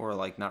upon or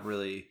like not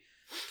really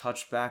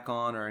touched back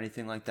on or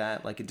anything like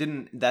that. Like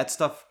that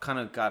stuff kind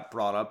of got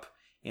brought up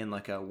in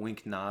like a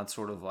wink nod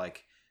sort of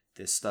like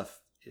this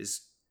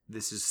is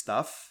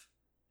stuff,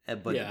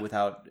 but Yeah.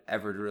 without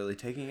ever really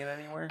taking it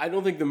anywhere. I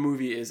don't think the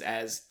movie is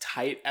as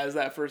tight as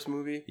that first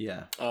movie.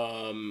 Yeah.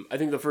 I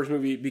think the first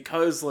movie,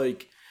 because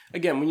like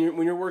again, when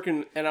you're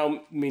working, and I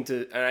don't mean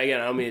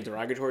it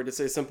derogatory to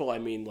say simple. I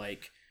mean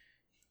like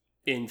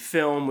in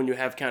film, when you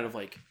have kind of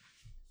like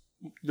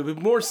the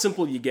more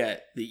simple you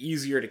get, the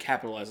easier to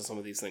capitalize on some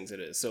of these things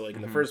it is. So like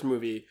in the Mhm. first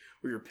movie,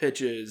 where your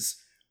pitch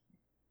is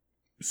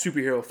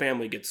superhero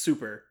family gets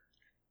super,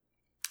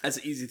 that's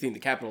an easy thing to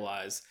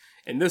capitalize.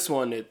 In this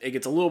one, it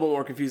gets a little bit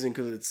more confusing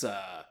because it's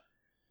I'm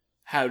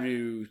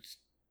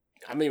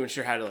not even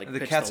sure how to like The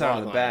pitch cat's out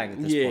of the logline. bag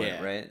at this Yeah.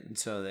 point, right? And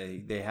so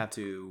they have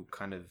to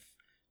kind of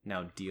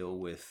now deal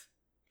with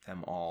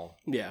them all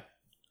Yeah.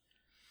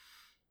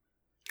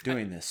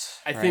 doing this.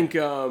 I right? think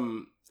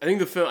Incredibles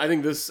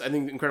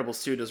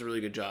 2 does a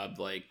really good job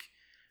like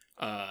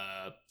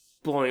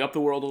blowing up the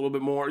world a little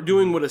bit more,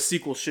 doing what a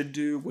sequel should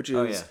do, which is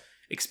Oh, yeah.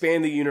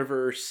 expand the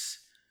universe,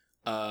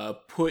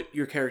 put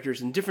your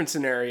characters in different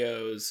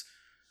scenarios,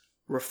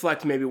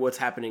 reflect maybe what's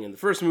happening in the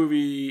first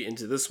movie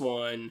into this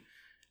one,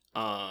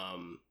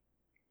 and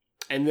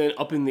then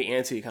upping the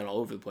ante kind of all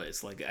over the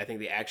place. Like I think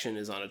the action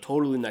is on a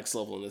totally next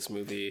level in this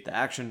movie. the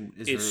action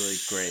is It's really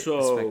great. so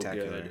It's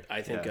spectacular. good.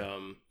 I think Yeah.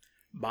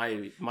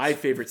 my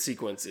favorite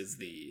sequence is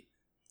the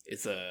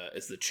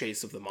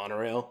chase of the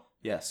monorail.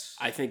 Yes.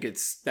 I think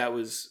that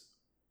was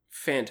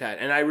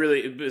fantastic, and I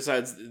really,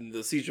 besides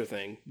the seizure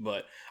thing,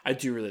 but I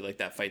do really like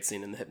that fight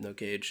scene in the hypno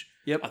cage.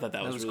 Yep. I thought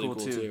that was really cool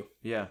too.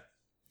 Yeah.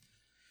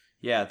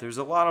 Yeah, there's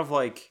a lot of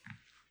like,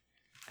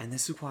 and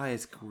this is why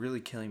it's really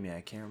killing me.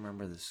 I can't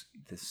remember this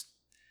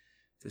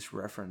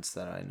reference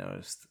that I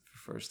noticed the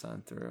first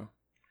time through.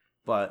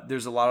 But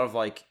there's a lot of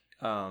like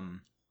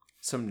some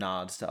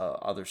nods to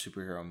other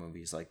superhero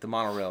movies, like the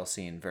monorail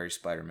scene, very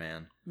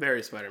Spider-Man.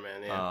 Very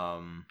Spider-Man, yeah.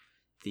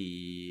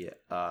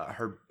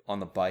 Her on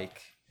the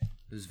bike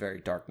is very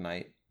Dark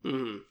Knight.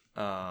 hmm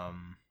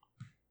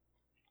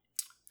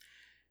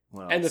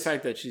What else? And the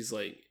fact that she's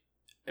like,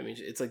 I mean,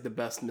 it's like the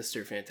best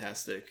Mr.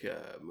 Fantastic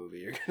movie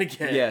you're gonna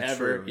get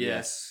ever. True.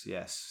 Yeah.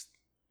 Yes.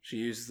 She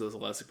uses those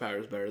elastic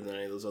powers better than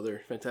any of those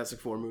other Fantastic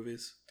Four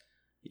movies.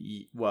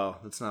 Well,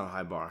 that's not a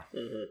high bar.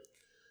 Mm-hmm.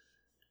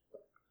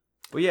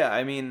 But yeah,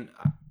 I mean,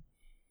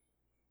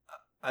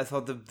 I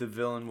thought the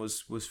villain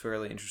was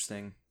fairly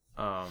interesting.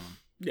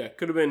 Yeah,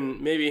 could have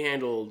been maybe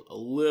handled a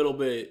little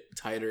bit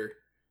tighter.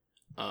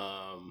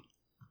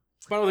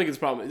 But I don't think it's a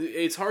problem.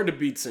 It's hard to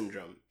beat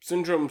Syndrome.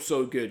 Syndrome's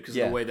so good because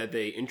of the way that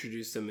they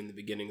introduced him in the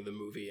beginning of the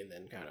movie and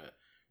then kind of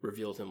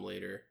revealed him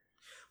later.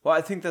 Well,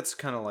 I think that's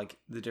kind of like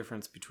the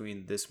difference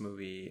between this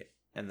movie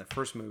and the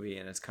first movie,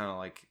 and it's kind of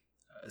like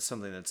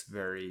something that's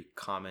very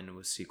common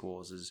with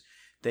sequels is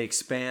they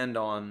expand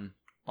on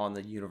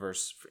the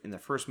universe in the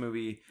first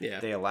movie. Yeah.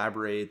 They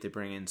elaborate, they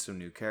bring in some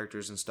new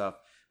characters and stuff,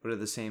 but at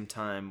the same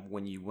time,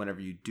 whenever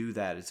you do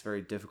that, it's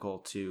very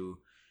difficult to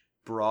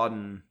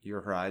broaden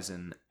your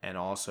horizon and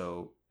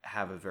also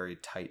have a very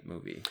tight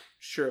movie.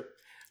 Sure.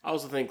 I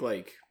also think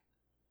like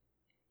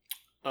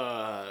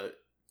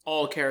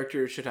all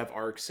characters should have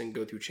arcs and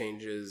go through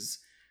changes.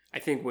 I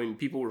think when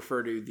people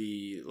refer to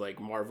the like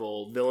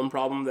Marvel villain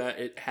problem that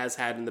it has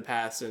had in the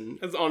past, and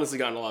it's honestly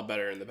gotten a lot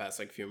better in the past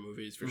like few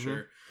movies for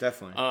sure.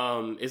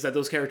 Definitely. Is that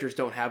those characters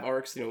don't have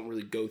arcs. They don't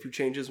really go through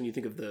changes. When you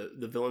think of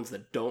the villains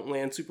that don't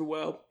land super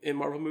well in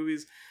Marvel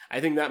movies,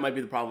 I think that might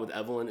be the problem with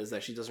Evelyn, is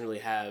that she doesn't really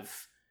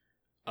have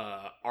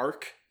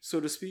arc,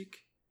 so to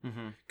speak.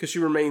 Because she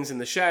remains in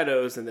the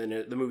shadows, and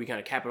then the movie kind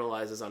of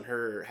capitalizes on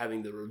her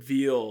having the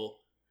reveal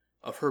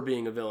of her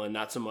being a villain,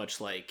 not so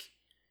much like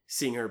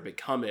seeing her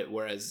become it.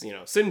 Whereas,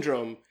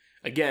 Syndrome,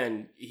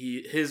 again,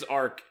 his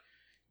arc,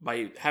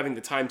 by having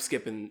the time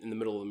skip in the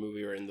middle of the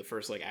movie or in the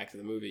first like act of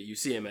the movie, you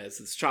see him as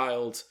this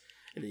child,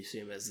 and then you see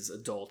him as this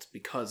adult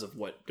because of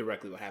what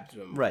happened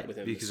to him. Right, with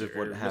him, because of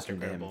what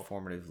happened to him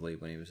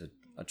formatively when he was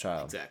a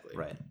child. Exactly.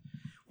 Right.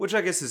 Which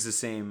I guess is the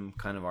same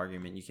kind of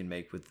argument you can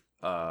make with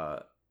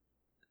the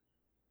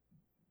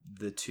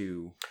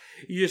two.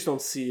 You just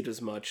don't see it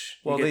as much.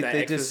 Well,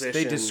 they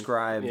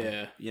describe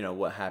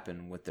what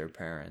happened with their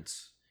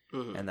parents,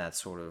 and that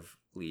sort of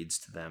leads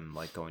to them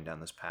like going down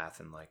this path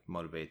and like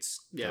motivates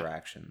their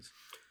actions.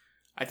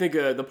 I think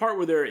the part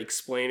where they're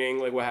explaining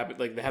like what happened,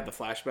 like they had the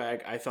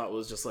flashback, I thought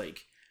was just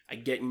like, I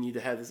get you need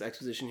to have this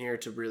exposition here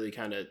to really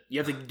kind of, you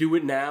have to do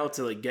it now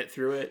to like get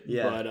through it.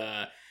 Yeah.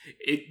 But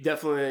it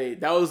definitely,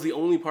 that was the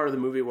only part of the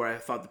movie where I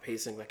thought the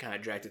pacing like kind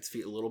of dragged its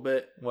feet a little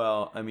bit.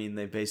 Well, I mean,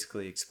 they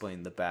basically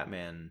explained the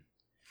Batman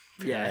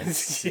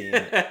scene.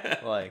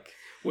 Like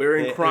we're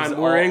in crime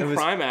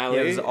alley.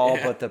 It was all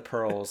but the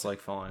pearls like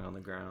falling on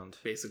the ground.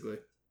 Basically.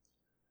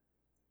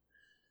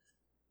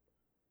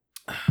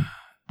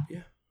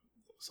 Yeah.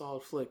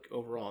 Solid flick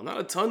overall. Not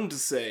a ton to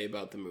say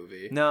about the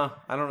movie. No,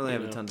 I don't really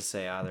have a ton to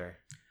say either.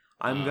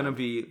 I'm gonna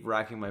be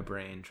racking my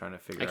brain trying to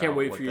figure out. I can't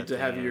wait for you to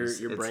have your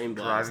brain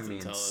blast. It's driving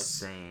me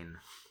insane.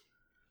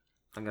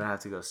 I'm gonna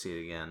have to go see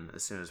it again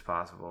as soon as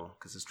possible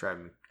because it's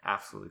driving me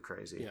absolutely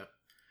crazy. Yeah.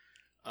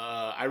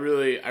 I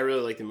really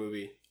like the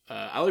movie.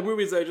 I like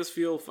movies that I just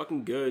feel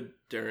fucking good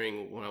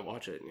when I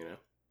watch it.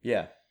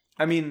 Yeah,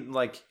 I mean,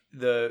 like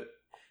they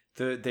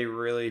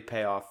really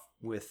pay off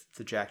with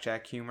the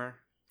Jack humor.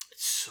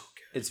 It's so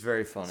good. It's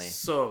very funny.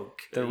 So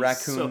good. The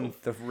raccoon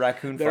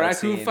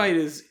fight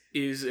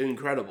is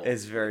incredible.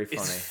 It's very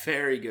funny. It's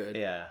very good.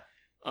 Yeah.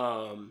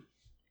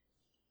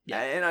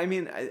 Yeah. And I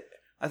mean,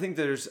 I think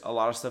there's a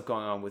lot of stuff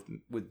going on with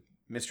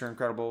Mr.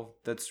 Incredible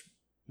that's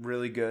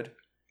really good.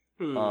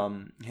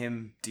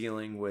 Him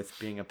dealing with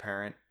being a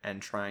parent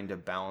and trying to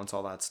balance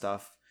all that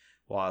stuff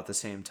while at the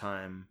same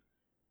time,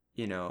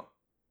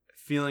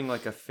 feeling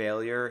like a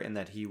failure in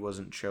that he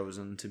wasn't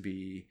chosen to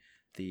be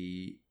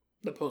the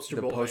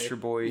poster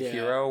boy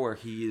hero, where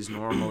he is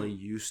normally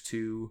used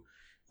to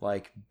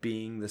like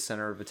being the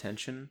center of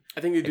attention.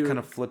 I think it kind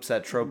of flips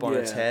that trope on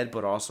its head,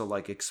 but also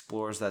like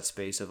explores that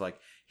space of like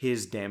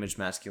his damaged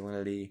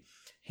masculinity,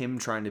 him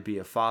trying to be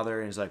a father,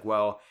 and he's like,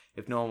 well,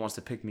 if no one wants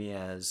to pick me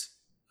as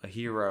a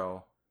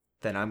hero,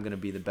 then I'm going to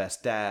be the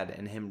best dad,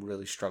 and him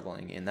really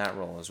struggling in that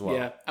role as well.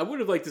 Yeah, I would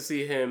have liked to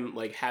see him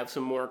like have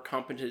some more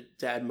competent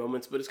dad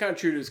moments, but it's kind of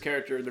true to his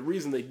character. The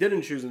reason they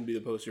didn't choose him to be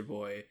the poster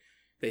boy,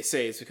 they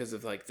say, it's because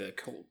of like the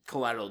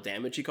collateral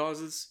damage he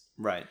causes.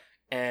 Right.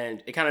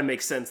 And it kind of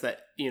makes sense that,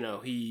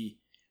 he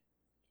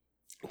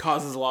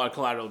causes a lot of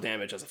collateral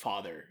damage as a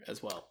father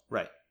as well.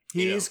 Right.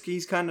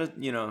 He's kind of,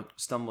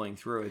 stumbling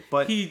through it,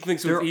 but he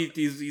thinks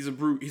he's a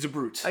brute. He's a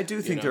brute. I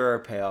do think there are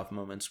payoff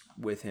moments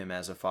with him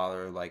as a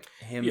father, like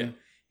him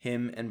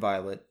and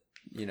Violet.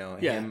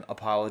 Him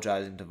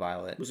apologizing to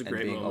Violet was a and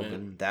great being moment.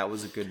 open. That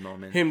was a good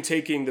moment. Him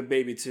taking the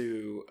baby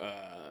to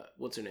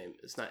what's her name?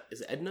 Is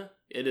it Edna?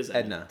 It is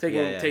Edna.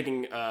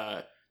 Taking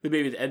the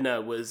baby to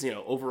Edna was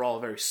overall a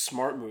very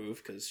smart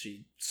move because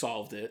she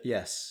solved it.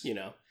 Yes.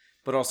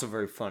 But also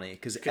very funny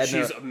because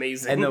she's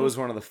amazing. Edna was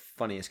one of the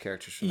funniest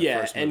characters from the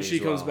first movie. And she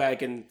comes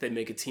back and they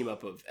make a team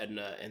up of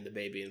Edna and the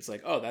baby, and it's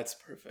like, oh, that's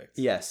perfect.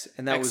 Yes,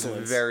 and that was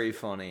very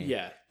funny.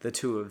 Yeah, the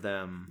two of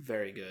them,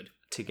 very good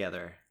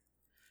together.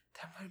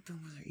 That might have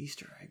been where their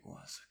Easter egg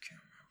was. I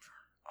can't remember.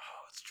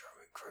 Oh, it's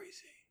driving me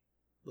crazy.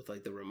 With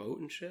like the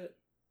remote and shit.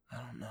 I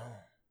don't know.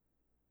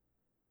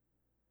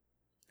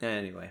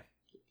 Anyway,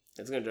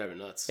 it's gonna drive me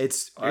nuts. It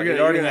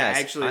already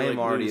has. I am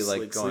already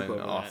like going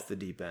off the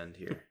deep end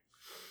here.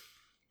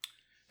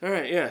 All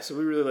right, yeah. So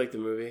we really liked the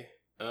movie.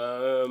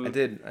 I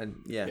did.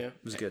 It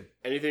was good.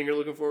 Anything you're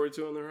looking forward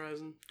to on the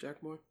horizon,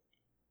 Jack Boy?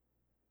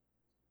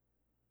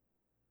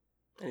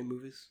 Any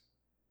movies?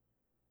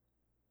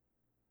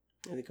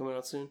 Anything coming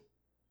out soon?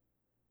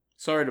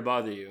 Sorry to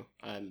bother you.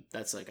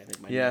 That's like I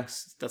think my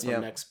next. That's my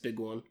next big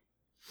one.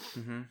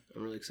 Mm-hmm.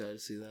 I'm really excited to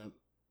see that.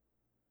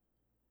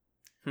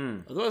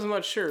 Otherwise, I'm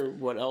not sure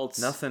what else.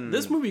 Nothing.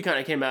 This movie kind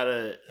of came out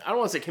of. I don't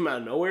want to say came out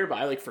of nowhere, but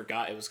I like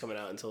forgot it was coming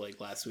out until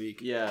like last week.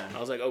 Yeah. I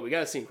was like, oh, we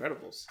gotta see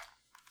Incredibles.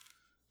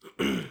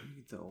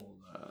 The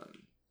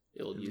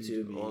old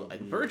YouTube. Well,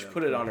 Verge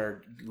put it on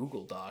our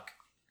Google Doc.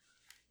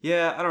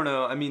 Yeah, I don't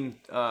know. I mean,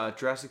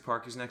 Jurassic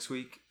Park is next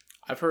week.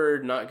 I've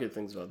heard not good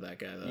things about that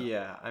guy though.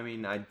 Yeah, I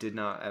mean, I did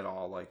not at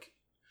all like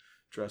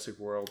Jurassic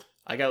World.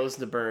 I gotta listen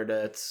to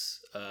Bernadette's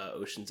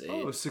Ocean's 8.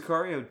 Oh,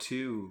 Sicario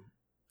 2.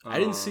 I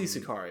didn't see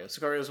Sicario.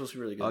 Sicarios supposed to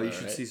be really good. Oh, though, you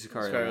should right? see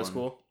Sicario. Sicario's 1.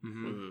 cool.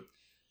 Mm-hmm.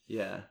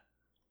 Yeah.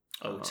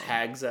 Oh,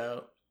 Tag's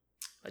out.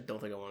 I don't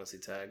think I want to see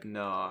Tag.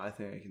 No, I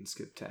think I can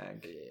skip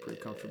Tag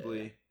pretty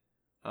comfortably.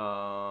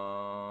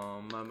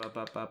 Oh,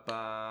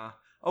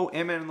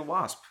 Ant-Man and the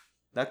Wasp.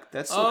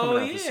 That's still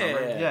coming out this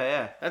summer.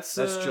 Yeah. That's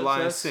July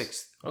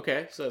 6th.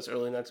 Okay, so that's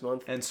early next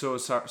month. And so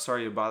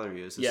Sorry to Bother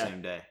You is the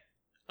same day.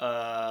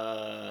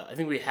 I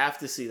think we have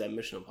to see that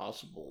Mission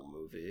Impossible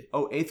movie.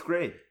 Oh, 8th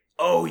Grade.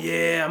 Oh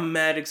yeah, I'm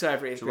mad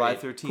excited for 8th July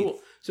grade. 13th. Cool.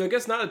 So I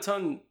guess not a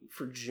ton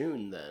for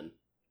June then.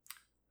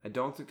 I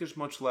don't think there's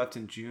much left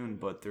in June,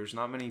 but there's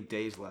not many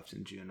days left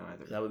in June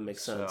either. That would make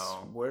sense.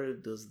 So, where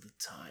does the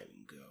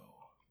time go?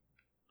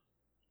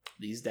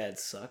 These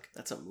Dads Suck?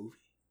 That's a movie.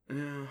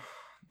 Yeah,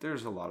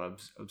 there's a lot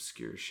of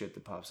obscure shit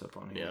that pops up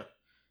on here. Yeah.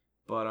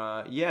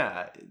 But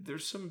yeah,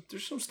 there's some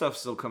stuff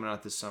still coming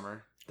out this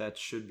summer that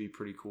should be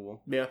pretty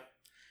cool. Yeah.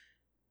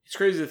 It's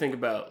crazy to think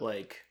about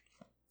like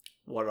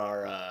what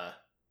our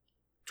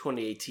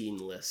 2018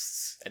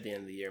 lists at the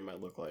end of the year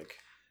might look like.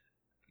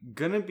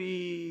 Gonna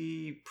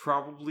be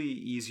probably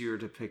easier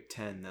to pick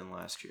 10 than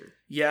last year.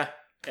 Yeah.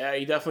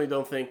 You definitely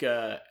don't think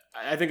I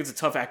think it's a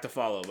tough act to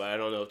follow, but I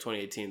don't know if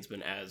 2018's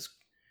been as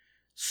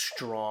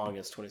strong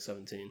as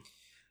 2017.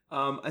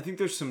 I think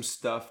there's some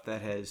stuff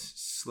that has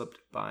slipped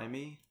by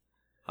me.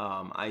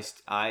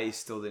 I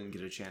still didn't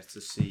get a chance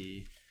to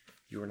see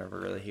You Were Never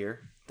Really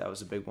Here. That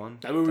was a big one.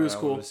 That movie was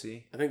cool. To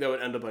see. I think that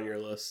would end up on your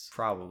list.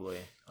 Probably.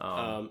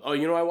 I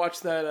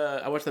watched that.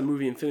 I watched that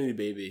movie Infinity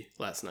Baby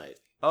last night.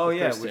 Oh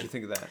yeah, Kristen. what'd you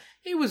think of that?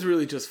 It was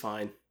really just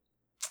fine.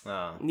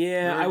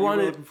 Yeah, I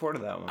wanted. Looking forward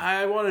to that one.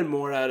 I wanted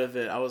more out of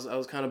it. I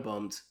was kind of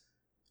bummed.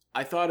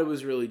 I thought it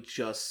was really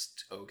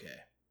just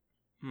okay.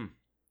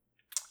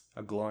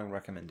 A glowing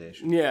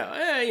recommendation.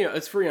 Yeah,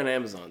 it's free on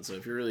Amazon, so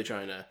if you're really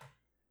trying to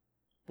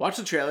watch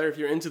the trailer, if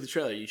you're into the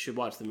trailer, you should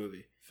watch the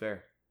movie.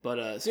 Fair.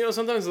 But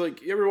sometimes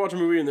like you ever watch a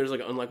movie and there's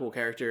like an unlikable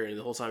character, and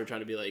the whole time you're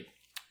trying to be like,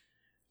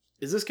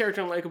 is this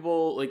character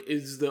unlikable? Like,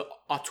 is the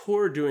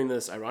auteur doing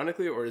this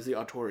ironically, or is the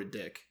auteur a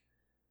dick?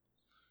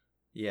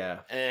 Yeah.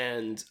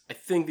 And I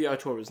think the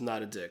auteur was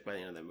not a dick by the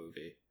end of that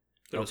movie.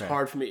 But it was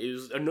hard for me. It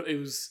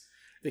was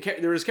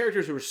there was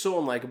characters who were so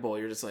unlikable.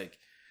 You're just like,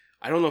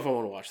 I don't know if I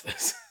want to watch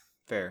this.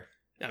 Fair.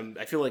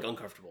 I feel like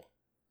uncomfortable.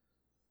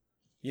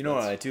 You know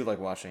what I do like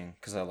watching,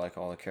 because I like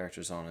all the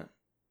characters on it?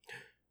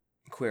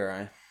 Queer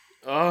Eye.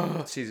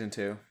 Oh, Season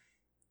 2.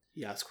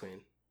 Yes,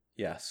 Queen.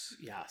 Yes.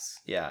 Yes.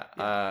 Yeah.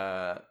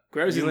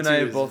 You and I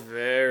have both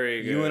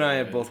very good. You and I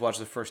have both watched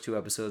the first 2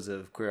 episodes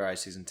of Queer Eye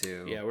Season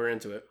 2. Yeah, we're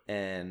into it.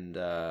 And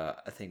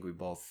I think we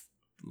both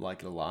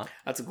like it a lot.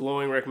 That's a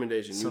glowing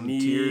recommendation. Some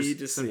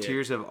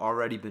tears have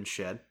already been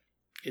shed.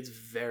 It's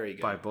very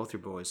good. By both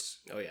your boys.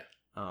 Oh,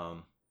 yeah.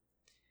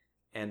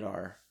 And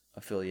our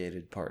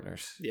affiliated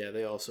partners. Yeah,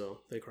 they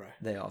cry.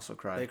 They also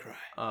cry. They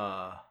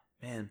cry.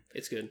 Man,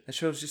 it's good. That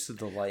show's just a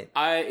delight.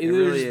 It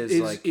really is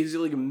like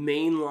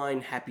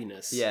mainline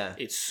happiness. Yeah,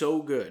 it's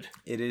so good.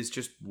 It is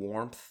just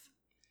warmth.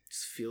 It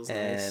just feels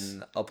nice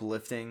and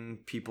uplifting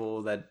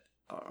people that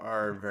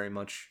are very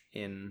much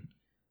in,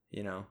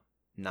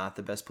 not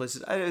the best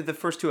places. The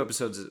first 2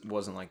 episodes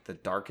wasn't like the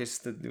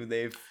darkest that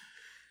they've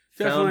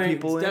found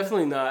people in.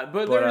 Definitely not.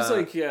 But there's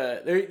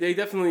they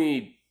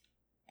definitely.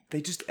 They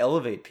just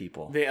elevate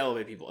people. They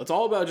elevate people. It's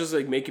all about just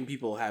like making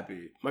people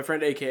happy. My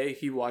friend AK,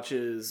 he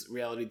watches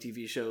reality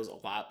TV shows a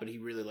lot, but he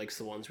really likes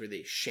the ones where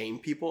they shame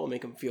people and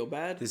make them feel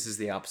bad. This is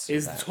the opposite.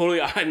 It's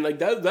totally. I'm like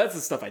that's the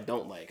stuff I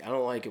don't like. I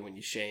don't like it when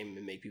you shame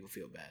and make people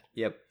feel bad.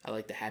 Yep. I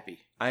like the happy.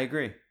 I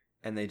agree,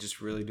 and they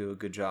just really do a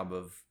good job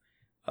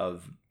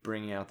of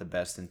bringing out the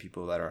best in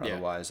people that are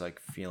otherwise like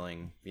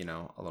feeling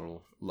a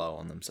little low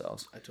on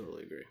themselves. I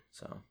totally agree.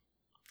 So.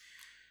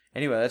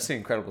 Anyway, that's The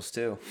Incredibles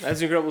 2. That's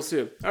The Incredibles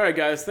 2. All right,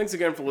 guys. Thanks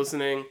again for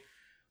listening.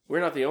 We're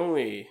not the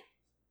only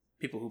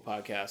people who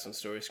podcast on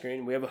Story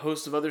Screen. We have a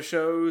host of other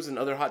shows and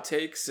other hot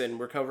takes, and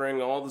we're covering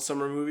all the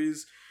summer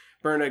movies.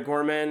 Bernadette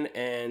Gorman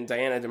and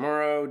Diana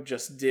DeMoro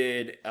just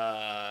did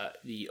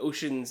the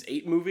Ocean's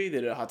 8 movie.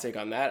 They did a hot take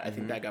on that. I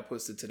think that got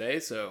posted today.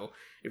 So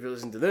if you're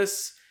listening to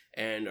this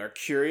and are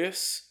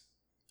curious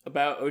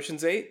about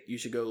Ocean's 8, you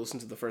should go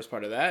listen to the first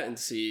part of that and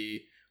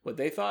see what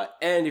they thought.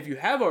 And if you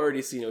have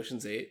already seen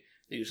Ocean's 8,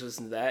 you should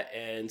listen to that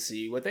and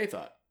see what they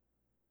thought.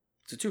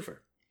 It's a twofer.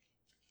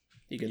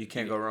 You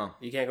can't go wrong.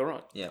 You can't go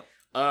wrong. Yeah.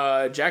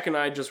 Jack and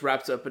I just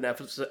wrapped up an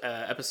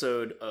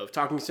episode of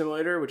Talking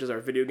Simulator, which is our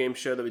video game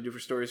show that we do for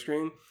Story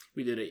Screen.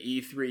 We did an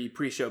E3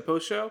 pre-show,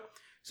 post-show.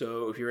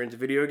 So if you're into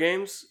video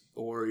games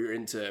or you're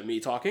into me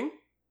talking,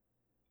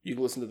 you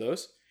can listen to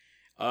those.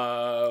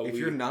 If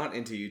you're not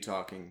into you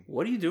talking,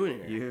 what are you doing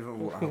here?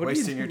 You're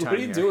wasting your time. What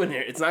are you doing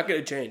here? It's not going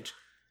to change.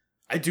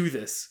 I do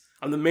this.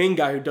 I'm the main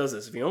guy who does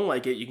this. If you don't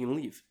like it, you can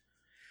leave.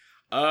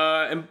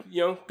 And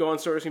go on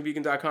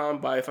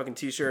StoryScreenBeacon.com, buy a fucking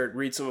t-shirt,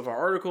 read some of our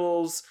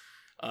articles.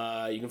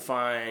 You can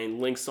find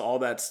links to all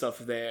that stuff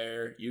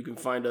there. You can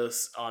find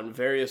us on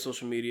various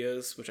social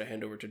medias, which I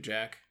hand over to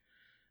Jack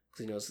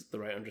because he knows the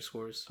right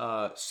underscores.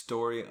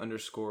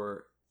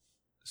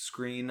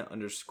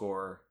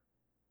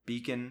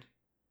 Story_screen_beacon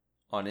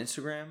on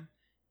Instagram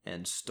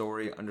and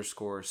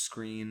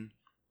story_screen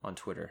on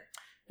Twitter.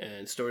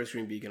 And Story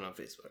Screen Beacon on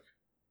Facebook.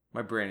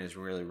 My brain is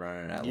really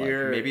running at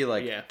maybe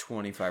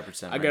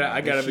 25%. I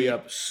gotta be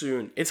up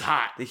soon. It's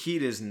hot. The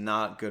heat is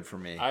not good for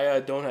me.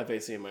 I don't have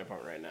AC in my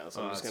apartment right now,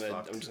 so I'm just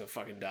gonna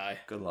fucking die.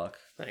 Good luck.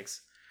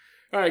 Thanks.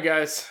 All right,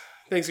 guys.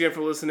 Thanks again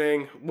for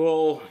listening.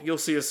 You'll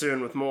see us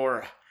soon with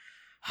more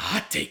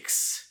hot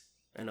takes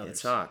and others.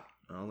 It's hot.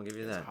 I'll give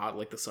you that. It's hot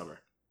like the summer.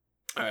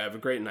 All right. Have a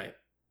great night.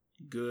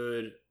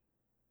 Good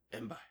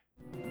and bye.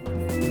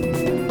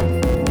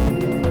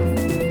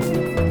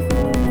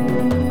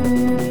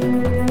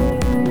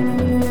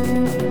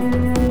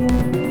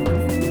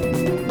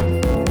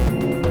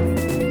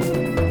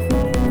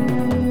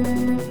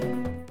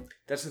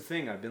 That's the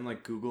thing. I've been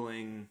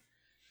Googling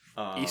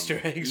Easter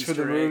eggs for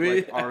the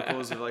movie,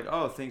 articles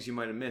of things you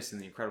might have missed in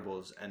The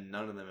Incredibles, and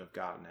none of them have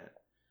gotten it.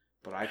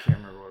 But I can't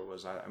remember what it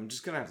was. I'm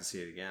just gonna have to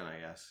see it again, I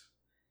guess.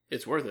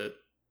 It's worth it.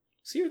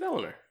 See it with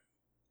Eleanor.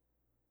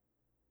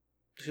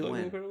 Does she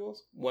like The Incredibles?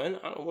 When?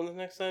 I don't know. When the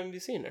next time have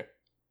you seen her?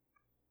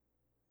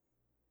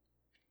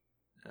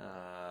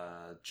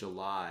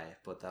 July,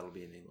 but that'll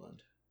be in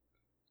England.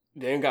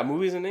 They ain't got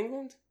movies in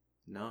England?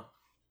 No.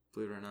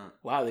 Believe it or not.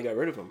 Wow, they got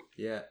rid of them.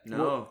 Yeah.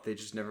 No, they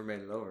just never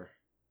made it over.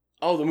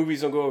 Oh, the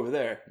movies don't go over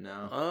there?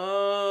 No.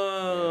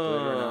 Oh. Yeah,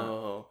 believe it or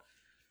not.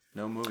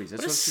 No movies.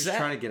 That's what's just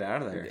trying to get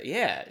out of there.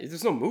 Yeah,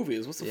 there's no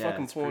movies. What's the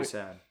fucking point? Pretty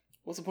sad.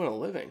 What's the point of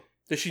living?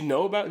 Does she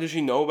know about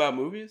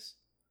movies?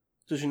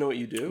 Does she know what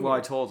you do? Well,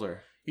 I told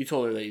her. You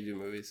told her that you do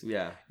movies.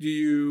 Yeah. Do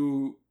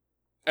you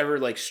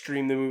ever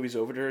stream the movies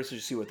over to her so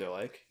you see what they're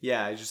like?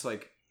 Yeah, I just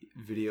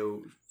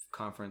video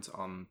conference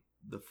on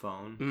the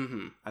phone.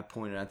 Mm-hmm. I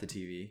pointed at the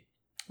TV.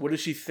 What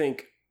does she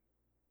think?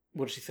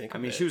 I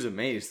mean, she was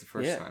amazed the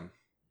first time.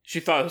 She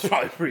thought it was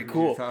probably pretty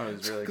cool. She thought it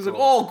was really cool.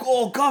 Because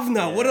oh,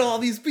 governor, what are all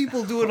these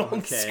people doing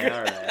on the screen?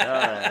 All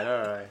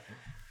right.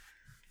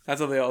 That's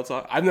how they all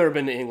talk. I've never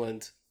been to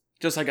England.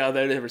 Just like out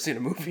there, they've never seen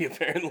a movie,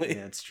 apparently.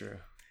 Yeah, it's true.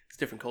 It's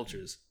different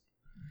cultures.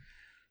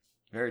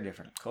 Very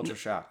different. Culture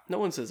shock. No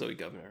one says Oi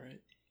Governor,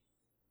 right?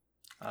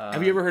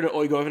 Have you ever heard of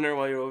Oi Governor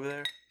while you're over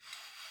there?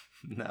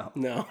 No.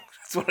 No.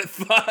 That's what I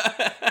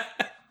thought.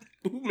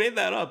 Who made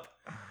that up?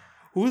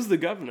 Who's the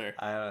governor?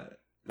 I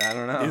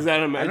don't know. Is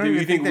that a man? Do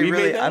you think they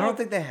really? I don't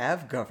think they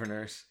have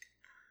governors.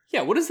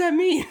 Yeah, what does that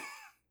mean?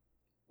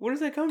 Where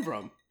does that come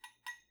from?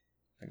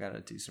 I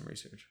gotta do some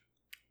research.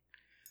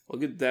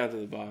 We'll get down to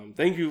the bottom.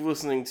 Thank you for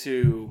listening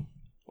to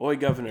Oi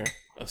Governor,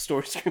 a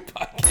Story Screen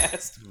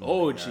podcast.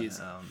 Oh,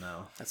 jeez. Oh,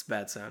 no. That's a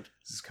bad sound.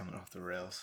 This is coming off the rails.